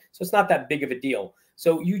 motor, right? So it's not that big of a deal.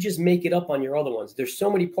 So you just make it up on your other ones. There's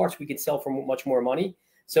so many parts we can sell for much more money.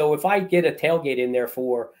 So if I get a tailgate in there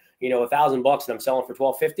for, $1,000 and I'm selling for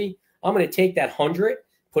 $1,250, I'm going to take that 100,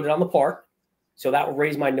 put it on the part. So that will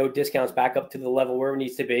raise my no discounts back up to the level where it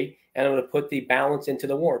needs to be. And I'm going to put the balance into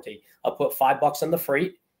the warranty. I'll put $5 on the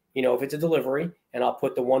freight, if it's a delivery, and I'll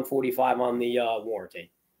put the $145 on the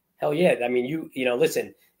warranty. Hell yeah. I mean,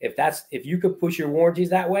 listen, if you could push your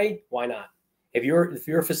warranties that way, why not? If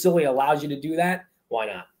your facility allows you to do that, why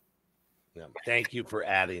not? Yeah, thank you for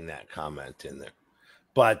adding that comment in there.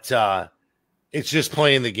 But it's just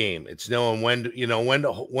playing the game. It's knowing when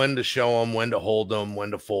to show them, when to hold them,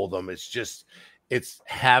 when to fold them. It's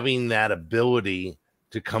having that ability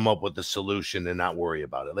to come up with a solution and not worry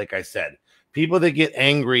about it. Like I said, People that get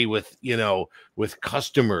angry with, with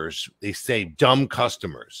customers, they say dumb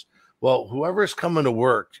customers. Well, whoever's coming to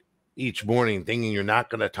work each morning thinking you're not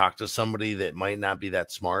going to talk to somebody that might not be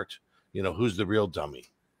that smart, who's the real dummy?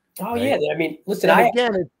 Oh right? yeah, I mean, listen, And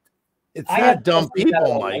again, it's I not have dumb customers that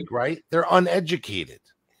people, are Mike, right? They're uneducated.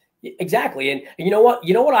 Exactly. And you know what?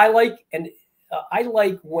 You know what I like? And I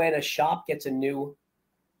like when a shop gets a new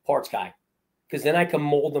parts guy, because then I can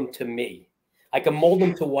mold them to me. I can mold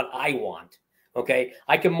them to what I want. Okay.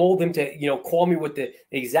 I can mold them to, call me with the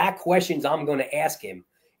exact questions I'm going to ask him,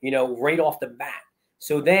 right off the bat.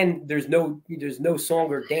 So then there's no song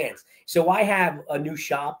or dance. So I have a new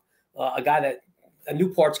shop, a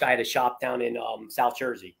new parts guy at a shop down in South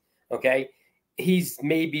Jersey. Okay. He's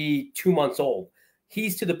maybe 2 months old.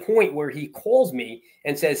 He's to the point where he calls me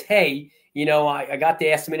and says, hey, I got the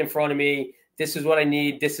estimate in front of me. This is what I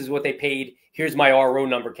need. This is what they paid. Here's my RO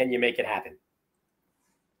number. Can you make it happen?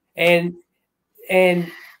 And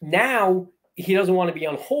now he doesn't want to be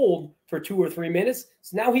on hold for 2 or 3 minutes.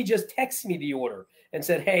 So now he just texts me the order and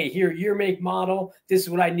said, hey, here, year, make, model. This is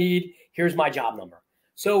what I need. Here's my job number.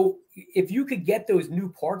 So if you could get those new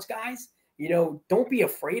parts guys, don't be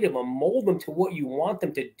afraid of them. Mold them to what you want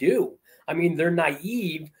them to do. I mean, they're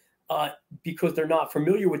naive because they're not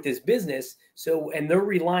familiar with this business. And they're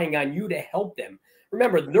relying on you to help them.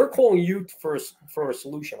 Remember, they're calling you for a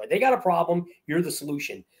solution, right? They got a problem. You're the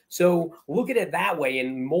solution. So look at it that way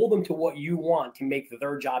and mold them to what you want to make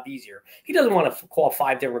their job easier. He doesn't want to call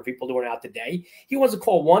 5 different people doing it out today. He wants to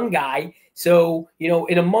call one guy. So,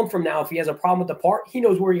 in a month from now, if he has a problem with the part, he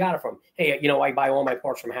knows where he got it from. Hey, I buy all my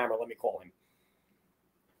parts from Hammer. Let me call him.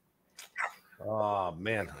 Oh,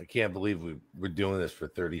 man, I can't believe we're doing this for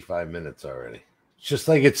 35 minutes already. It's just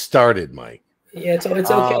like it started, Mike. Yeah, it's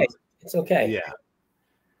okay. It's okay.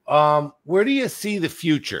 Yeah. Where do you see the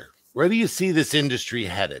future? Where do you see this industry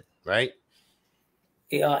headed, right?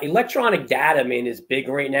 Electronic data, is big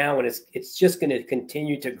right now, and it's just going to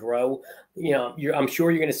continue to grow. I'm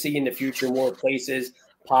sure you're going to see in the future more places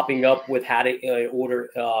popping up with how to order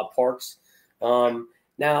parts.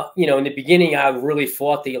 Now, in the beginning, I really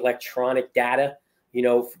fought the electronic data,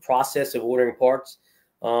 process of ordering parts,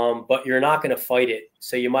 but you're not going to fight it.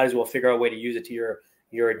 So you might as well figure out a way to use it to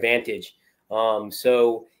your advantage.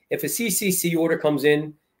 So if a CCC order comes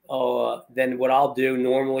in, then what I'll do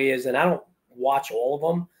normally is, and I don't watch all of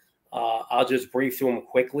them, I'll just brief through them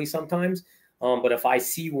quickly sometimes. But if I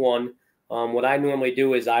see one, what I normally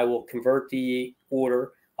do is I will convert the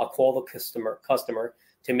order. I'll call the customer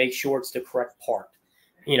to make sure it's the correct part.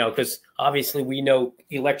 Because obviously we know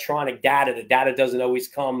electronic data, the data doesn't always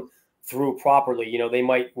come through properly. They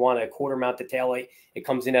might want a quarter mounted taillight. It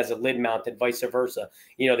comes in as a lid mounted, vice versa.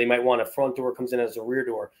 They might want a front door comes in as a rear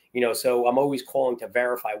door. So I'm always calling to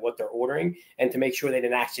verify what they're ordering and to make sure they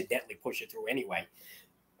didn't accidentally push it through anyway.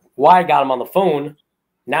 Why I got them on the phone,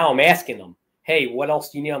 now I'm asking them, hey, what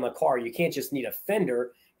else do you need on the car? You can't just need a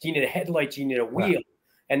fender. Do you need a headlight? Do you need a wheel? Right.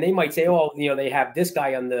 And they might say, oh, they have this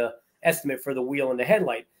guy on the estimate for the wheel and the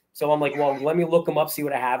headlight. So I'm like, well, let me look them up, see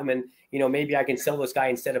what I have them. And, maybe I can sell this guy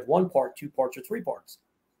instead of 1 part, 2 parts, or 3 parts.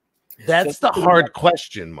 That's the hard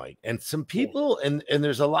question, Mike. And some people, and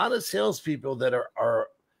there's a lot of salespeople that are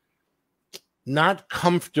not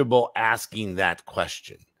comfortable asking that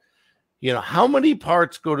question. How many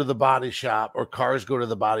parts go to the body shop or cars go to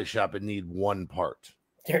the body shop and need 1 part?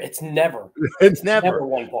 It's never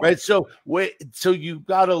 1 part, right? So you've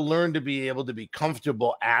got to learn to be able to be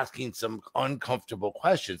comfortable asking some uncomfortable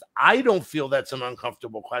questions. I don't feel that's an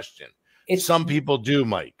uncomfortable question. Some people do,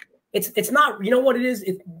 Mike. It's not, what it is?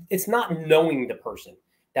 It's not knowing the person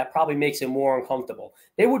that probably makes it more uncomfortable.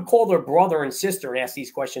 They would call their brother and sister and ask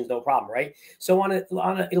these questions, no problem, right? So on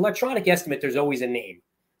an electronic estimate, there's always a name.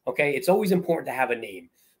 Okay, it's always important to have a name,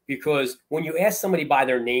 because when you ask somebody by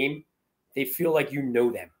their name, they feel like you know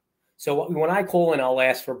them. So when I call in, I'll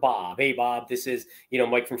ask for Bob. Hey, Bob, this is,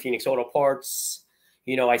 Mike from Phoenix Auto Parts.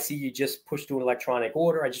 I see you just pushed through an electronic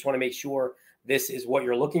order. I just want to make sure this is what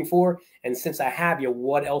you're looking for. And since I have you,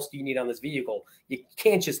 what else do you need on this vehicle? You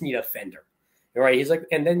can't just need a fender. All right. He's like,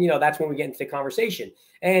 and then, that's when we get into the conversation.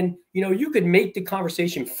 And, you could make the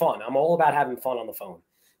conversation fun. I'm all about having fun on the phone.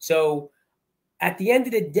 So at the end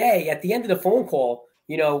of the day, at the end of the phone call,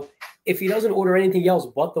 if he doesn't order anything else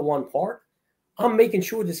but the 1 part, I'm making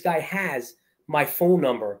sure this guy has my phone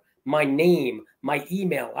number, my name, my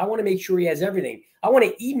email. I want to make sure he has everything. I want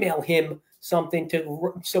to email him something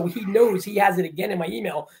so he knows he has it again in my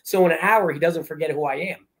email. So in an hour, he doesn't forget who I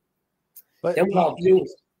am. But then what I'll do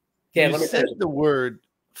is, you said the word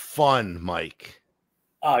fun, Mike.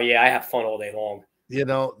 Oh yeah, I have fun all day long.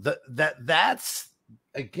 That's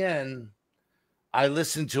again, I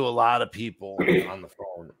listen to a lot of people on the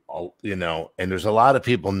phone, you know, and there's a lot of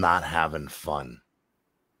people not having fun.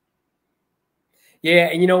 Yeah,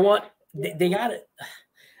 and you know what? They got it.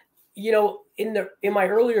 You know, in my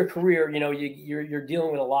earlier career, you know, you're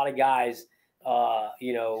dealing with a lot of guys,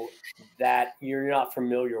 you know, that you're not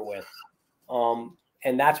familiar with.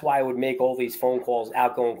 And that's why I would make all these phone calls,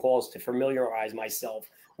 outgoing calls, to familiarize myself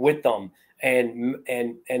with them and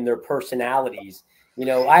their personalities. You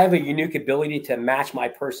know, I have a unique ability to match my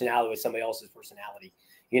personality with somebody else's personality.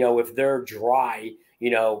 You know, if they're dry, you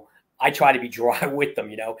know, I try to be dry with them.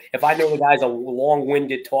 You know, if I know the guy's a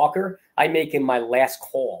long-winded talker, I make him my last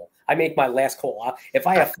call. I make my last call. If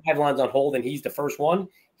I have 5 lines on hold and he's the first one,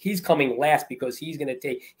 he's coming last because he's going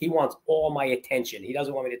to he wants all my attention. He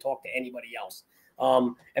doesn't want me to talk to anybody else.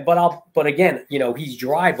 But again, you know, he's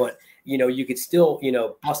dry, but you know, you could still, you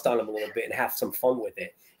know, bust on him a little bit and have some fun with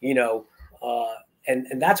it, you know,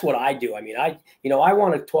 and that's what I do. I mean, you know, I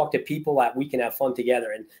want to talk to people that we can have fun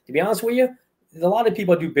together. And to be honest with you, a lot of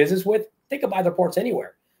people I do business with, they can buy their parts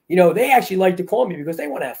anywhere. You know, they actually like to call me because they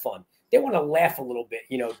want to have fun. They want to laugh a little bit,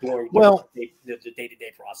 you know, during the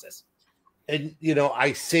day-to-day process. And, you know,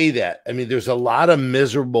 I say that. I mean, there's a lot of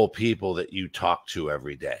miserable people that you talk to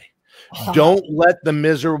every day. Don't let the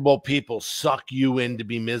miserable people suck you in to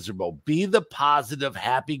be miserable. Be the positive,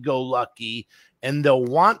 happy-go-lucky, and they'll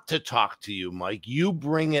want to talk to you, Mike. You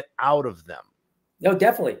bring it out of them. No,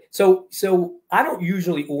 definitely. So I don't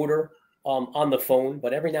usually order on the phone,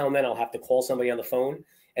 but every now and then I'll have to call somebody on the phone.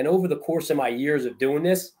 And over the course of my years of doing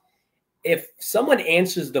this, if someone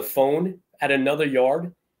answers the phone at another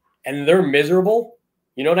yard and they're miserable,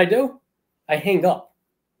 you know what I do? I hang up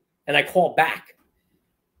and I call back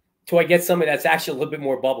till I get somebody that's actually a little bit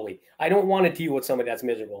more bubbly. I don't want to deal with somebody that's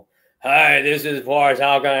miserable. Hi, this is Forrest.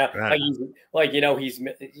 How can I? Right. Like, you know,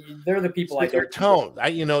 they're the people it's like your tone.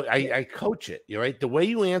 I coach it. You're right. The way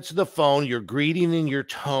you answer the phone, your greeting and your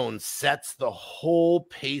tone sets the whole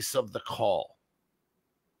pace of the call.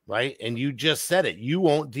 Right. And you just said it. You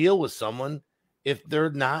won't deal with someone if they're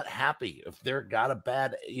not happy, if they're got a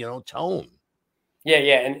bad, you know, tone.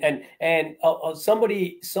 Yeah. And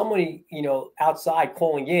somebody, you know, outside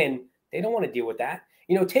calling in, they don't want to deal with that.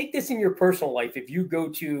 You know, take this in your personal life. If you go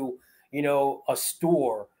to, you know, a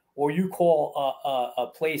store or you call a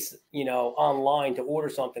place, you know, online to order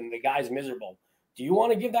something, the guy's miserable. Do you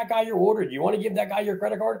want to give that guy your order? Do you want to give that guy your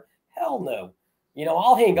credit card? Hell no. You know,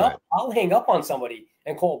 I'll hang up. I'll hang up on somebody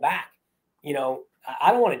and call back. You know,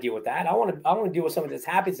 I don't want to deal with that. I want to deal with somebody that's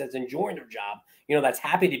happy, that's enjoying their job. You know, that's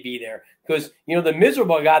happy to be there. Because, you know, the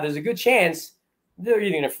miserable guy, there's a good chance they're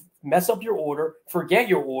either going to mess up your order, forget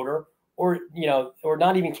your order, or, you know, or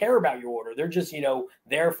not even care about your order. They're just, you know,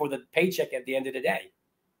 there for the paycheck at the end of the day.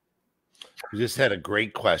 You just had a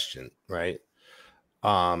great question, right?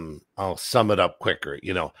 I'll sum it up quicker.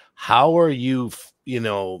 You know, how are you, you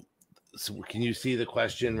know, so can you see the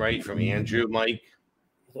question right from Andrew, Mike?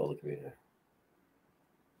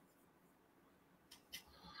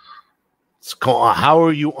 How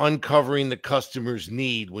are you uncovering the customer's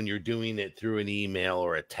need when you're doing it through an email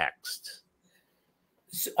or a text?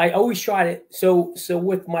 So I always try to. So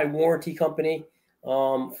with my warranty company,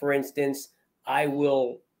 for instance, I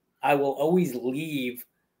will always leave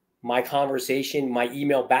my conversation, my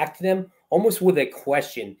email back to them almost with a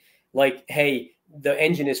question like, hey, the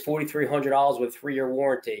engine is $4,300 with 3-year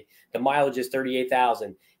warranty. The mileage is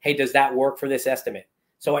 38,000. Hey, does that work for this estimate?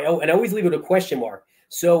 So I always leave it a question mark.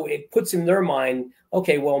 So it puts in their mind,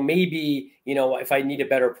 okay, well, maybe, you know, if I need a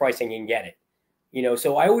better price, I can get it. You know,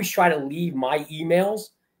 so I always try to leave my emails,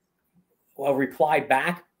 a reply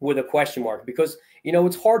back with a question mark, because, you know,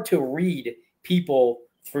 it's hard to read people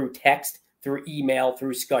through text, through email,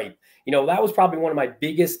 through Skype. You know, that was probably one of the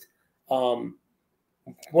biggest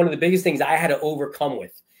things I had to overcome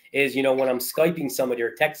with is, you know, when I'm Skyping somebody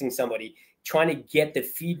or texting somebody, trying to get the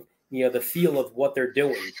feel of what they're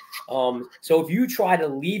doing. So if you try to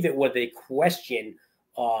leave it with a question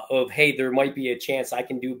of, hey, there might be a chance I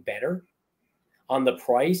can do better on the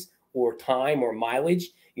price or time or mileage,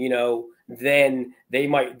 you know, then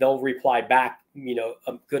they'll reply back, you know,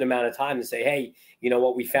 a good amount of time and say, hey, you know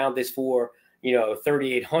what, we found this for, you know,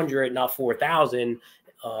 3,800, not 4,000,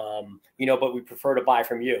 you know, but we prefer to buy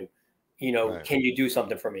from you. You know, right. Can you do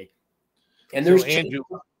something for me? And there's Andrew,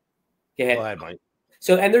 go ahead. Go ahead, Mike.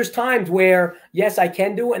 So, and there's times where, yes, I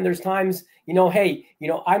can do it. And there's times, you know, hey, you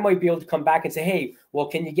know, I might be able to come back and say, hey, well,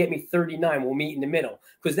 can you get me 39? We'll meet in the middle.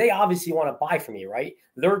 Because they obviously want to buy from me, right?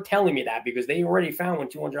 They're telling me that because they already found one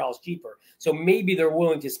 $200 cheaper. So maybe they're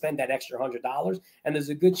willing to spend that extra $100. And there's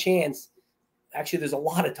a good chance, actually, there's a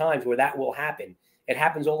lot of times where that will happen. It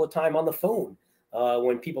happens all the time on the phone.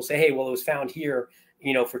 when people say, hey, well, it was found here,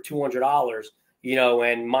 for $200,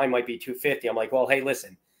 and mine might be $250. I'm like, well, hey,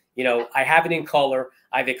 listen, I have it in color.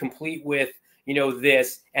 I have it complete with,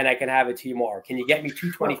 this, and I can have it to you tomorrow. Can you get me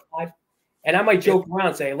 225? And I might joke around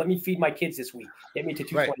and say, let me feed my kids this week. Get me to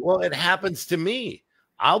 225. Right. Well, it happens to me.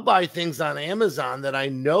 I'll buy things on Amazon that I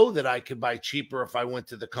know that I could buy cheaper if I went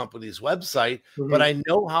to the company's website, but I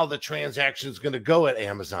know how the transaction is going to go at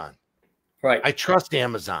Amazon. Right. I trust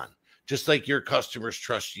Amazon, just like your customers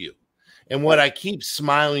trust you. And what I keep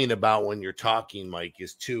smiling about when you're talking, Mike,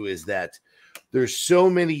 is that there's so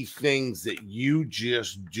many things that you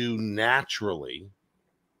just do naturally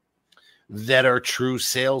that are true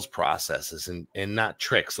sales processes and not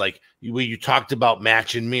tricks. Like you talked about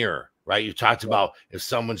match and mirror, right? You talked about if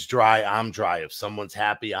someone's dry, I'm dry. If someone's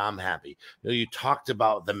happy, I'm happy. You talked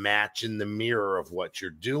about the match and the mirror of what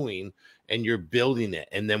you're doing, and you're building it.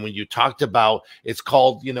 And then when you talked about, it's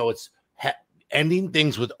called, it's ending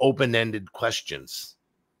things with open-ended questions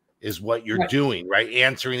is what you're doing, right?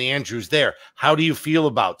 Answering Andrew's there. How do you feel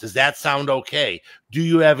about? Does that sound okay? Do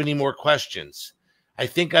you have any more questions? I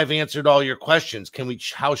think I've answered all your questions.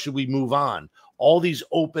 How should we move on? All these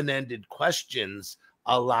open-ended questions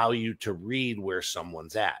allow you to read where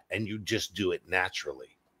someone's at, and you just do it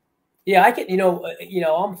naturally. Yeah, I can,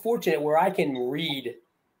 I'm fortunate where I can read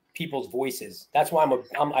people's voices. That's why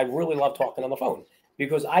I really love talking on the phone,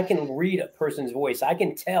 because I can read a person's voice. I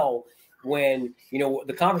can tell when,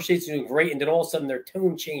 the conversation is great, and then all of a sudden their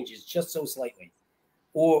tone changes just so slightly.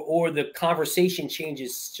 Or the conversation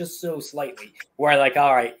changes just so slightly where I like,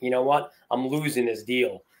 all right, you know what? I'm losing this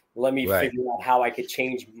deal. Let me figure out how I could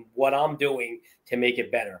change what I'm doing to make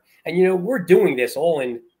it better. And, we're doing this all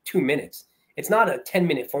in 2 minutes. It's not a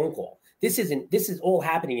 10-minute phone call. This is all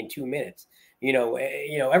happening in 2 minutes.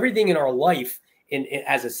 Everything in our life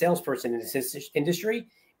as a salesperson in this industry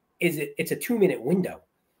it's a 2-minute window,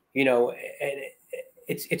 and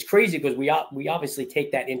it's crazy because we obviously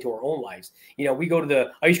take that into our own lives. We go to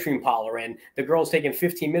the ice cream parlor and the girl's taking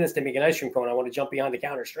 15 minutes to make an ice cream cone. I want to jump behind the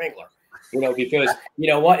counter and strangle her, because you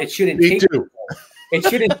know what? It shouldn't take this long. It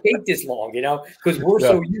shouldn't take this long, because we're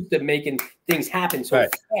so used to making things happen so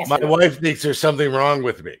fast. My wife thinks there's something wrong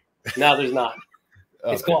with me. No, there's not.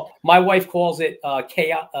 It's called. My wife calls it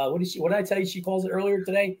chaos. What did I tell you? She calls it earlier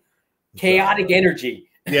today. Chaotic energy.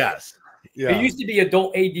 Yes. Yeah. It used to be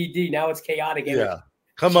adult ADD. Now it's chaotic energy. Yeah.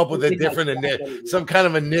 Come up with a different some kind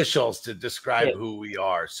of initials to describe who we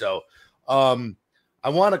are. So I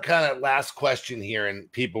want to kind of last question here,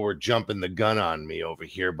 and people were jumping the gun on me over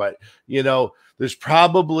here, but there's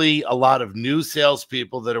probably a lot of new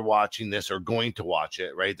salespeople that are watching this or going to watch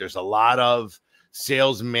it, right? There's a lot of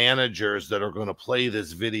sales managers that are going to play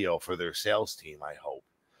this video for their sales team, I hope.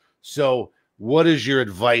 So what is your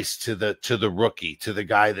advice to the rookie, to the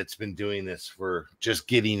guy that's been doing this for just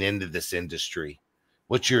getting into this industry?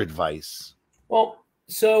 What's your advice? Well,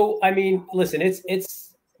 so, I mean, listen,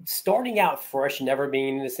 it's starting out fresh, never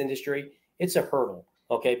being in this industry. It's a hurdle,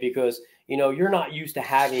 okay? Because, you're not used to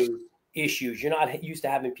having issues. You're not used to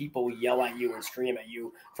having people yell at you and scream at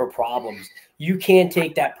you for problems. You can't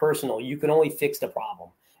take that personal. You can only fix the problem,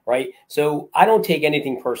 right? So I don't take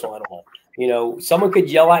anything personal at all. Someone could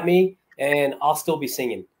yell at me and I'll still be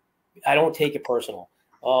singing. I don't take it personal.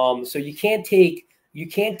 So you can't take the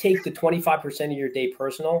 25% of your day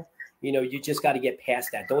personal. You just got to get past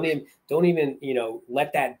that. Don't even,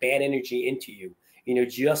 let that bad energy into you.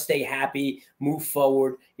 Just stay happy, move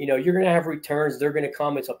forward. You're going to have returns. They're going to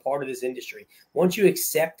come. It's a part of this industry. Once you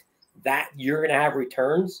accept that you're going to have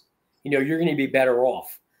returns, you're going to be better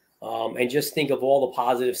off. And just think of all the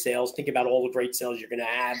positive sales. Think about all the great sales you're going to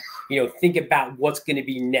have. Think about what's going to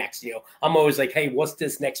be next. I'm always like, hey, what's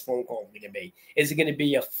this next phone call going to be? Is it going to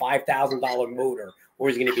be a $5,000 motor, or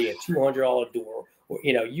is it going to be a $200 door? Or,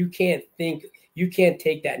 you can't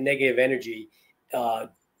take that negative energy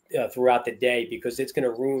throughout the day, because it's going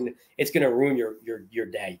to ruin your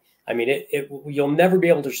day. I mean, you'll never be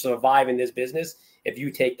able to survive in this business if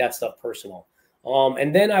you take that stuff personal.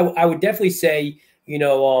 And then I would definitely say,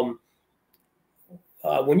 when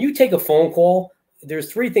you take a phone call,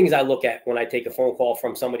 there's 3 things I look at when I take a phone call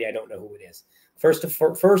from somebody I don't know who it is. First,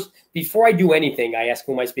 before I do anything, I ask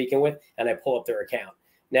who am I speaking with, and I pull up their account.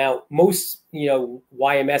 Now, most,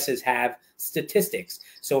 YMSs have statistics.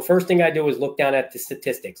 So first thing I do is look down at the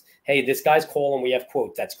statistics. Hey, this guy's calling. We have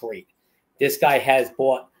quotes. That's great. This guy has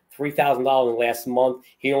bought $3,000 in the last month.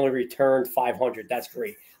 He only returned $500. That's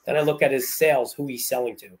great. Then I look at his sales, who he's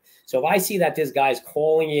selling to. So if I see that this guy's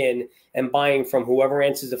calling in and buying from whoever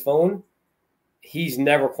answers the phone, he's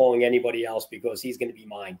never calling anybody else, because he's going to be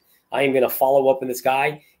mine. I am going to follow up on this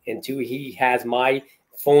guy until he has my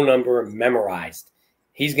phone number memorized.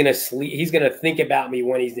 He's gonna sleep. He's gonna think about me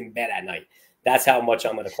when he's in bed at night. That's how much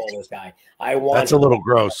I'm gonna call this guy. I want. That's a little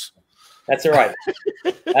gross. That's all right.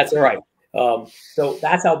 That's all right. So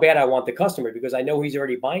that's how bad I want the customer, because I know he's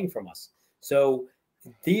already buying from us. So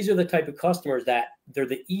these are the type of customers that they're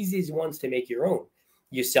the easiest ones to make your own.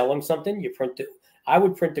 You sell them something, you print it. I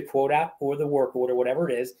would print the quote out or the work order, whatever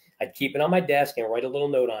it is. I'd keep it on my desk and write a little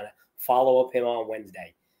note on it. Follow up him on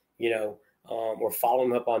Wednesday, or follow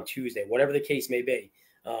him up on Tuesday, whatever the case may be.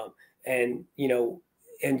 And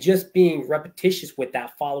just being repetitious with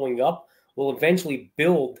that following up will eventually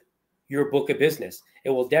build your book of business. It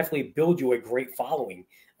will definitely build you a great following.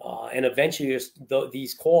 And eventually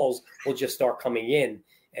these calls will just start coming in.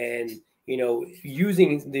 And,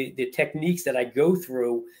 using the techniques that I go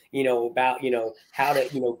through, about, how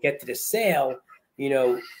to, get to the sale,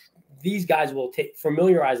 these guys will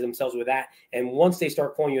familiarize themselves with that. And once they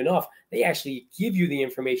start calling you enough, they actually give you the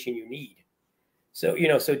information you need. So,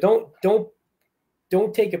 so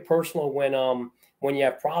don't take it personal when you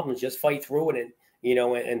have problems. Just fight through it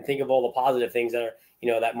and think of all the positive things that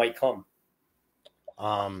are, that might come.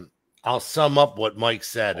 I'll sum up what Mike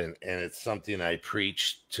said, and it's something I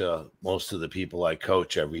preach to most of the people I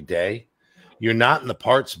coach every day. You're not in the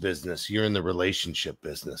parts business, you're in the relationship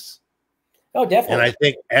business. Oh, definitely. And I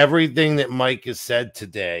think everything that Mike has said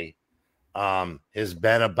today has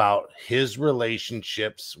been about his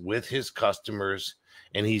relationships with his customers,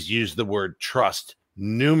 and he's used the word trust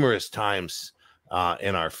numerous times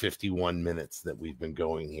in our 51 minutes that we've been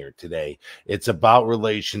going here today. It's about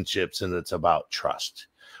relationships and it's about trust.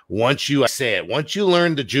 Once you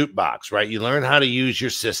learn the jukebox, right? You learn how to use your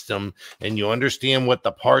system and you understand what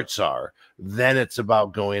the parts are. Then it's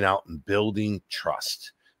about going out and building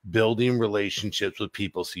trust, building relationships with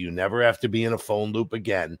people so you never have to be in a phone loop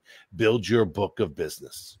again. Build your book of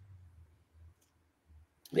business.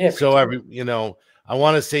 Yeah. So I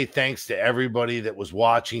want to say thanks to everybody that was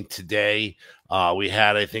watching today. We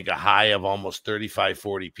had, I think, a high of almost 35,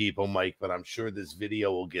 40 people, Mike, but I'm sure this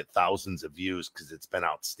video will get thousands of views because it's been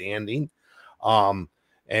outstanding.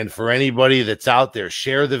 And for anybody that's out there,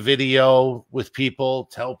 share the video with people,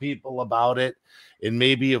 tell people about it. And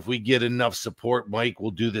maybe if we get enough support, Mike,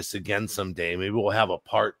 we'll do this again someday. Maybe we'll have a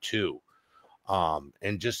part 2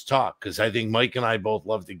 and just talk, because I think Mike and I both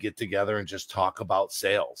love to get together and just talk about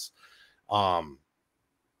sales.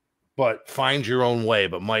 But find your own way.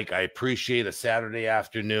 But Mike, I appreciate a Saturday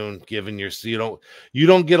afternoon, given you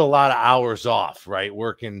don't get a lot of hours off, right?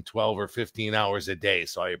 Working 12 or 15 hours a day.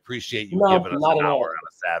 So I appreciate you giving us an hour on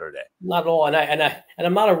a Saturday. Not at all. And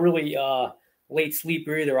I'm not a really late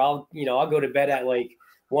sleeper either. I'll go to bed at like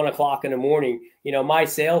 1 o'clock in the morning. My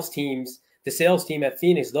sales teams, the sales team at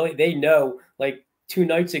Phoenix, they know, like 2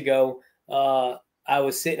 nights ago, I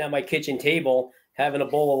was sitting at my kitchen table having a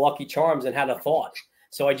bowl of Lucky Charms and had a thought.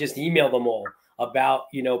 So I just emailed them all about,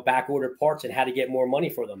 back ordered parts and how to get more money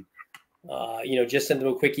for them. Just send them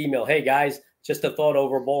a quick email. Hey guys, just a thought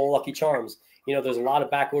over a bowl of Lucky Charms. There's a lot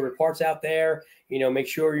of back ordered parts out there. Make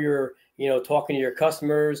sure you're, talking to your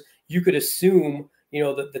customers. You could assume,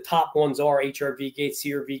 the top ones are HRV gates,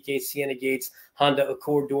 CRV gates, Sienna gates, Honda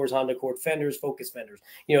Accord doors, Honda Accord fenders, Focus fenders.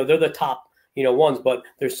 They're the top, ones, but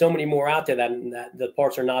there's so many more out there that the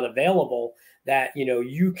parts are not available that,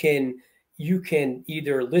 you can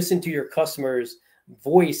either listen to your customers'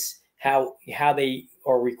 voice, how they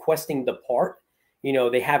are requesting the part.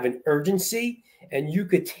 They have an urgency, and you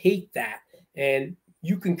could take that and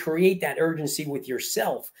you can create that urgency with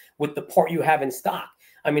yourself with the part you have in stock.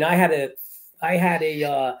 I mean, I had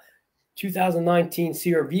a 2019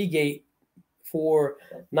 CRV gate for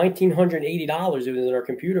 $1,980. It was in our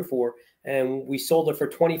computer for. And we sold it for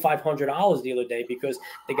 $2,500 the other day because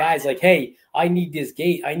the guy's like, hey, I need this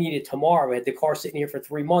gate. I need it tomorrow. I had the car sitting here for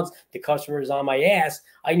 3 months. The customer is on my ass.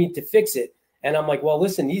 I need to fix it. And I'm like, well,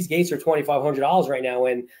 listen, these gates are $2,500 right now.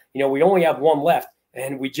 And, we only have one left.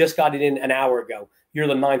 And we just got it in an hour ago. You're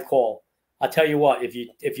the 9th call. I'll tell you what, if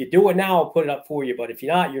you do it now, I'll put it up for you. But if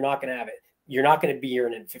you're not going to have it. You're not going to be here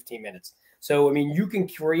in 15 minutes. So, I mean, you can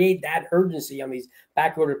create that urgency on these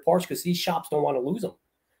back ordered parts because these shops don't want to lose them.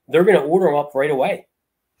 They're going to order them up right away.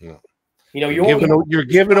 Yeah. You're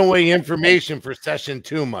giving away information for session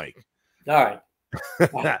 2, Mike. All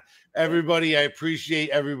right. Everybody, I appreciate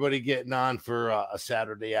everybody getting on for a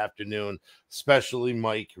Saturday afternoon, especially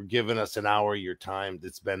Mike, for giving us an hour of your time.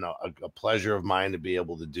 It's been a pleasure of mine to be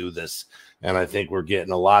able to do this. And I think we're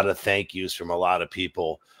getting a lot of thank yous from a lot of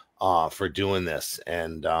people for doing this.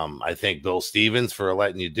 And I thank Bill Stevens for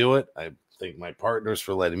letting you do it. I thank my partners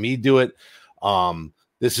for letting me do it.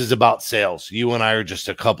 This is about sales. You and I are just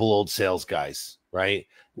a couple old sales guys, right?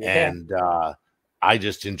 Yeah. And I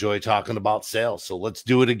just enjoy talking about sales. So let's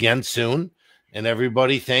do it again soon. And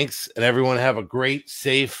everybody, thanks. And everyone have a great,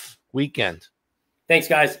 safe weekend. Thanks,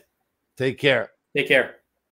 guys. Take care. Take care.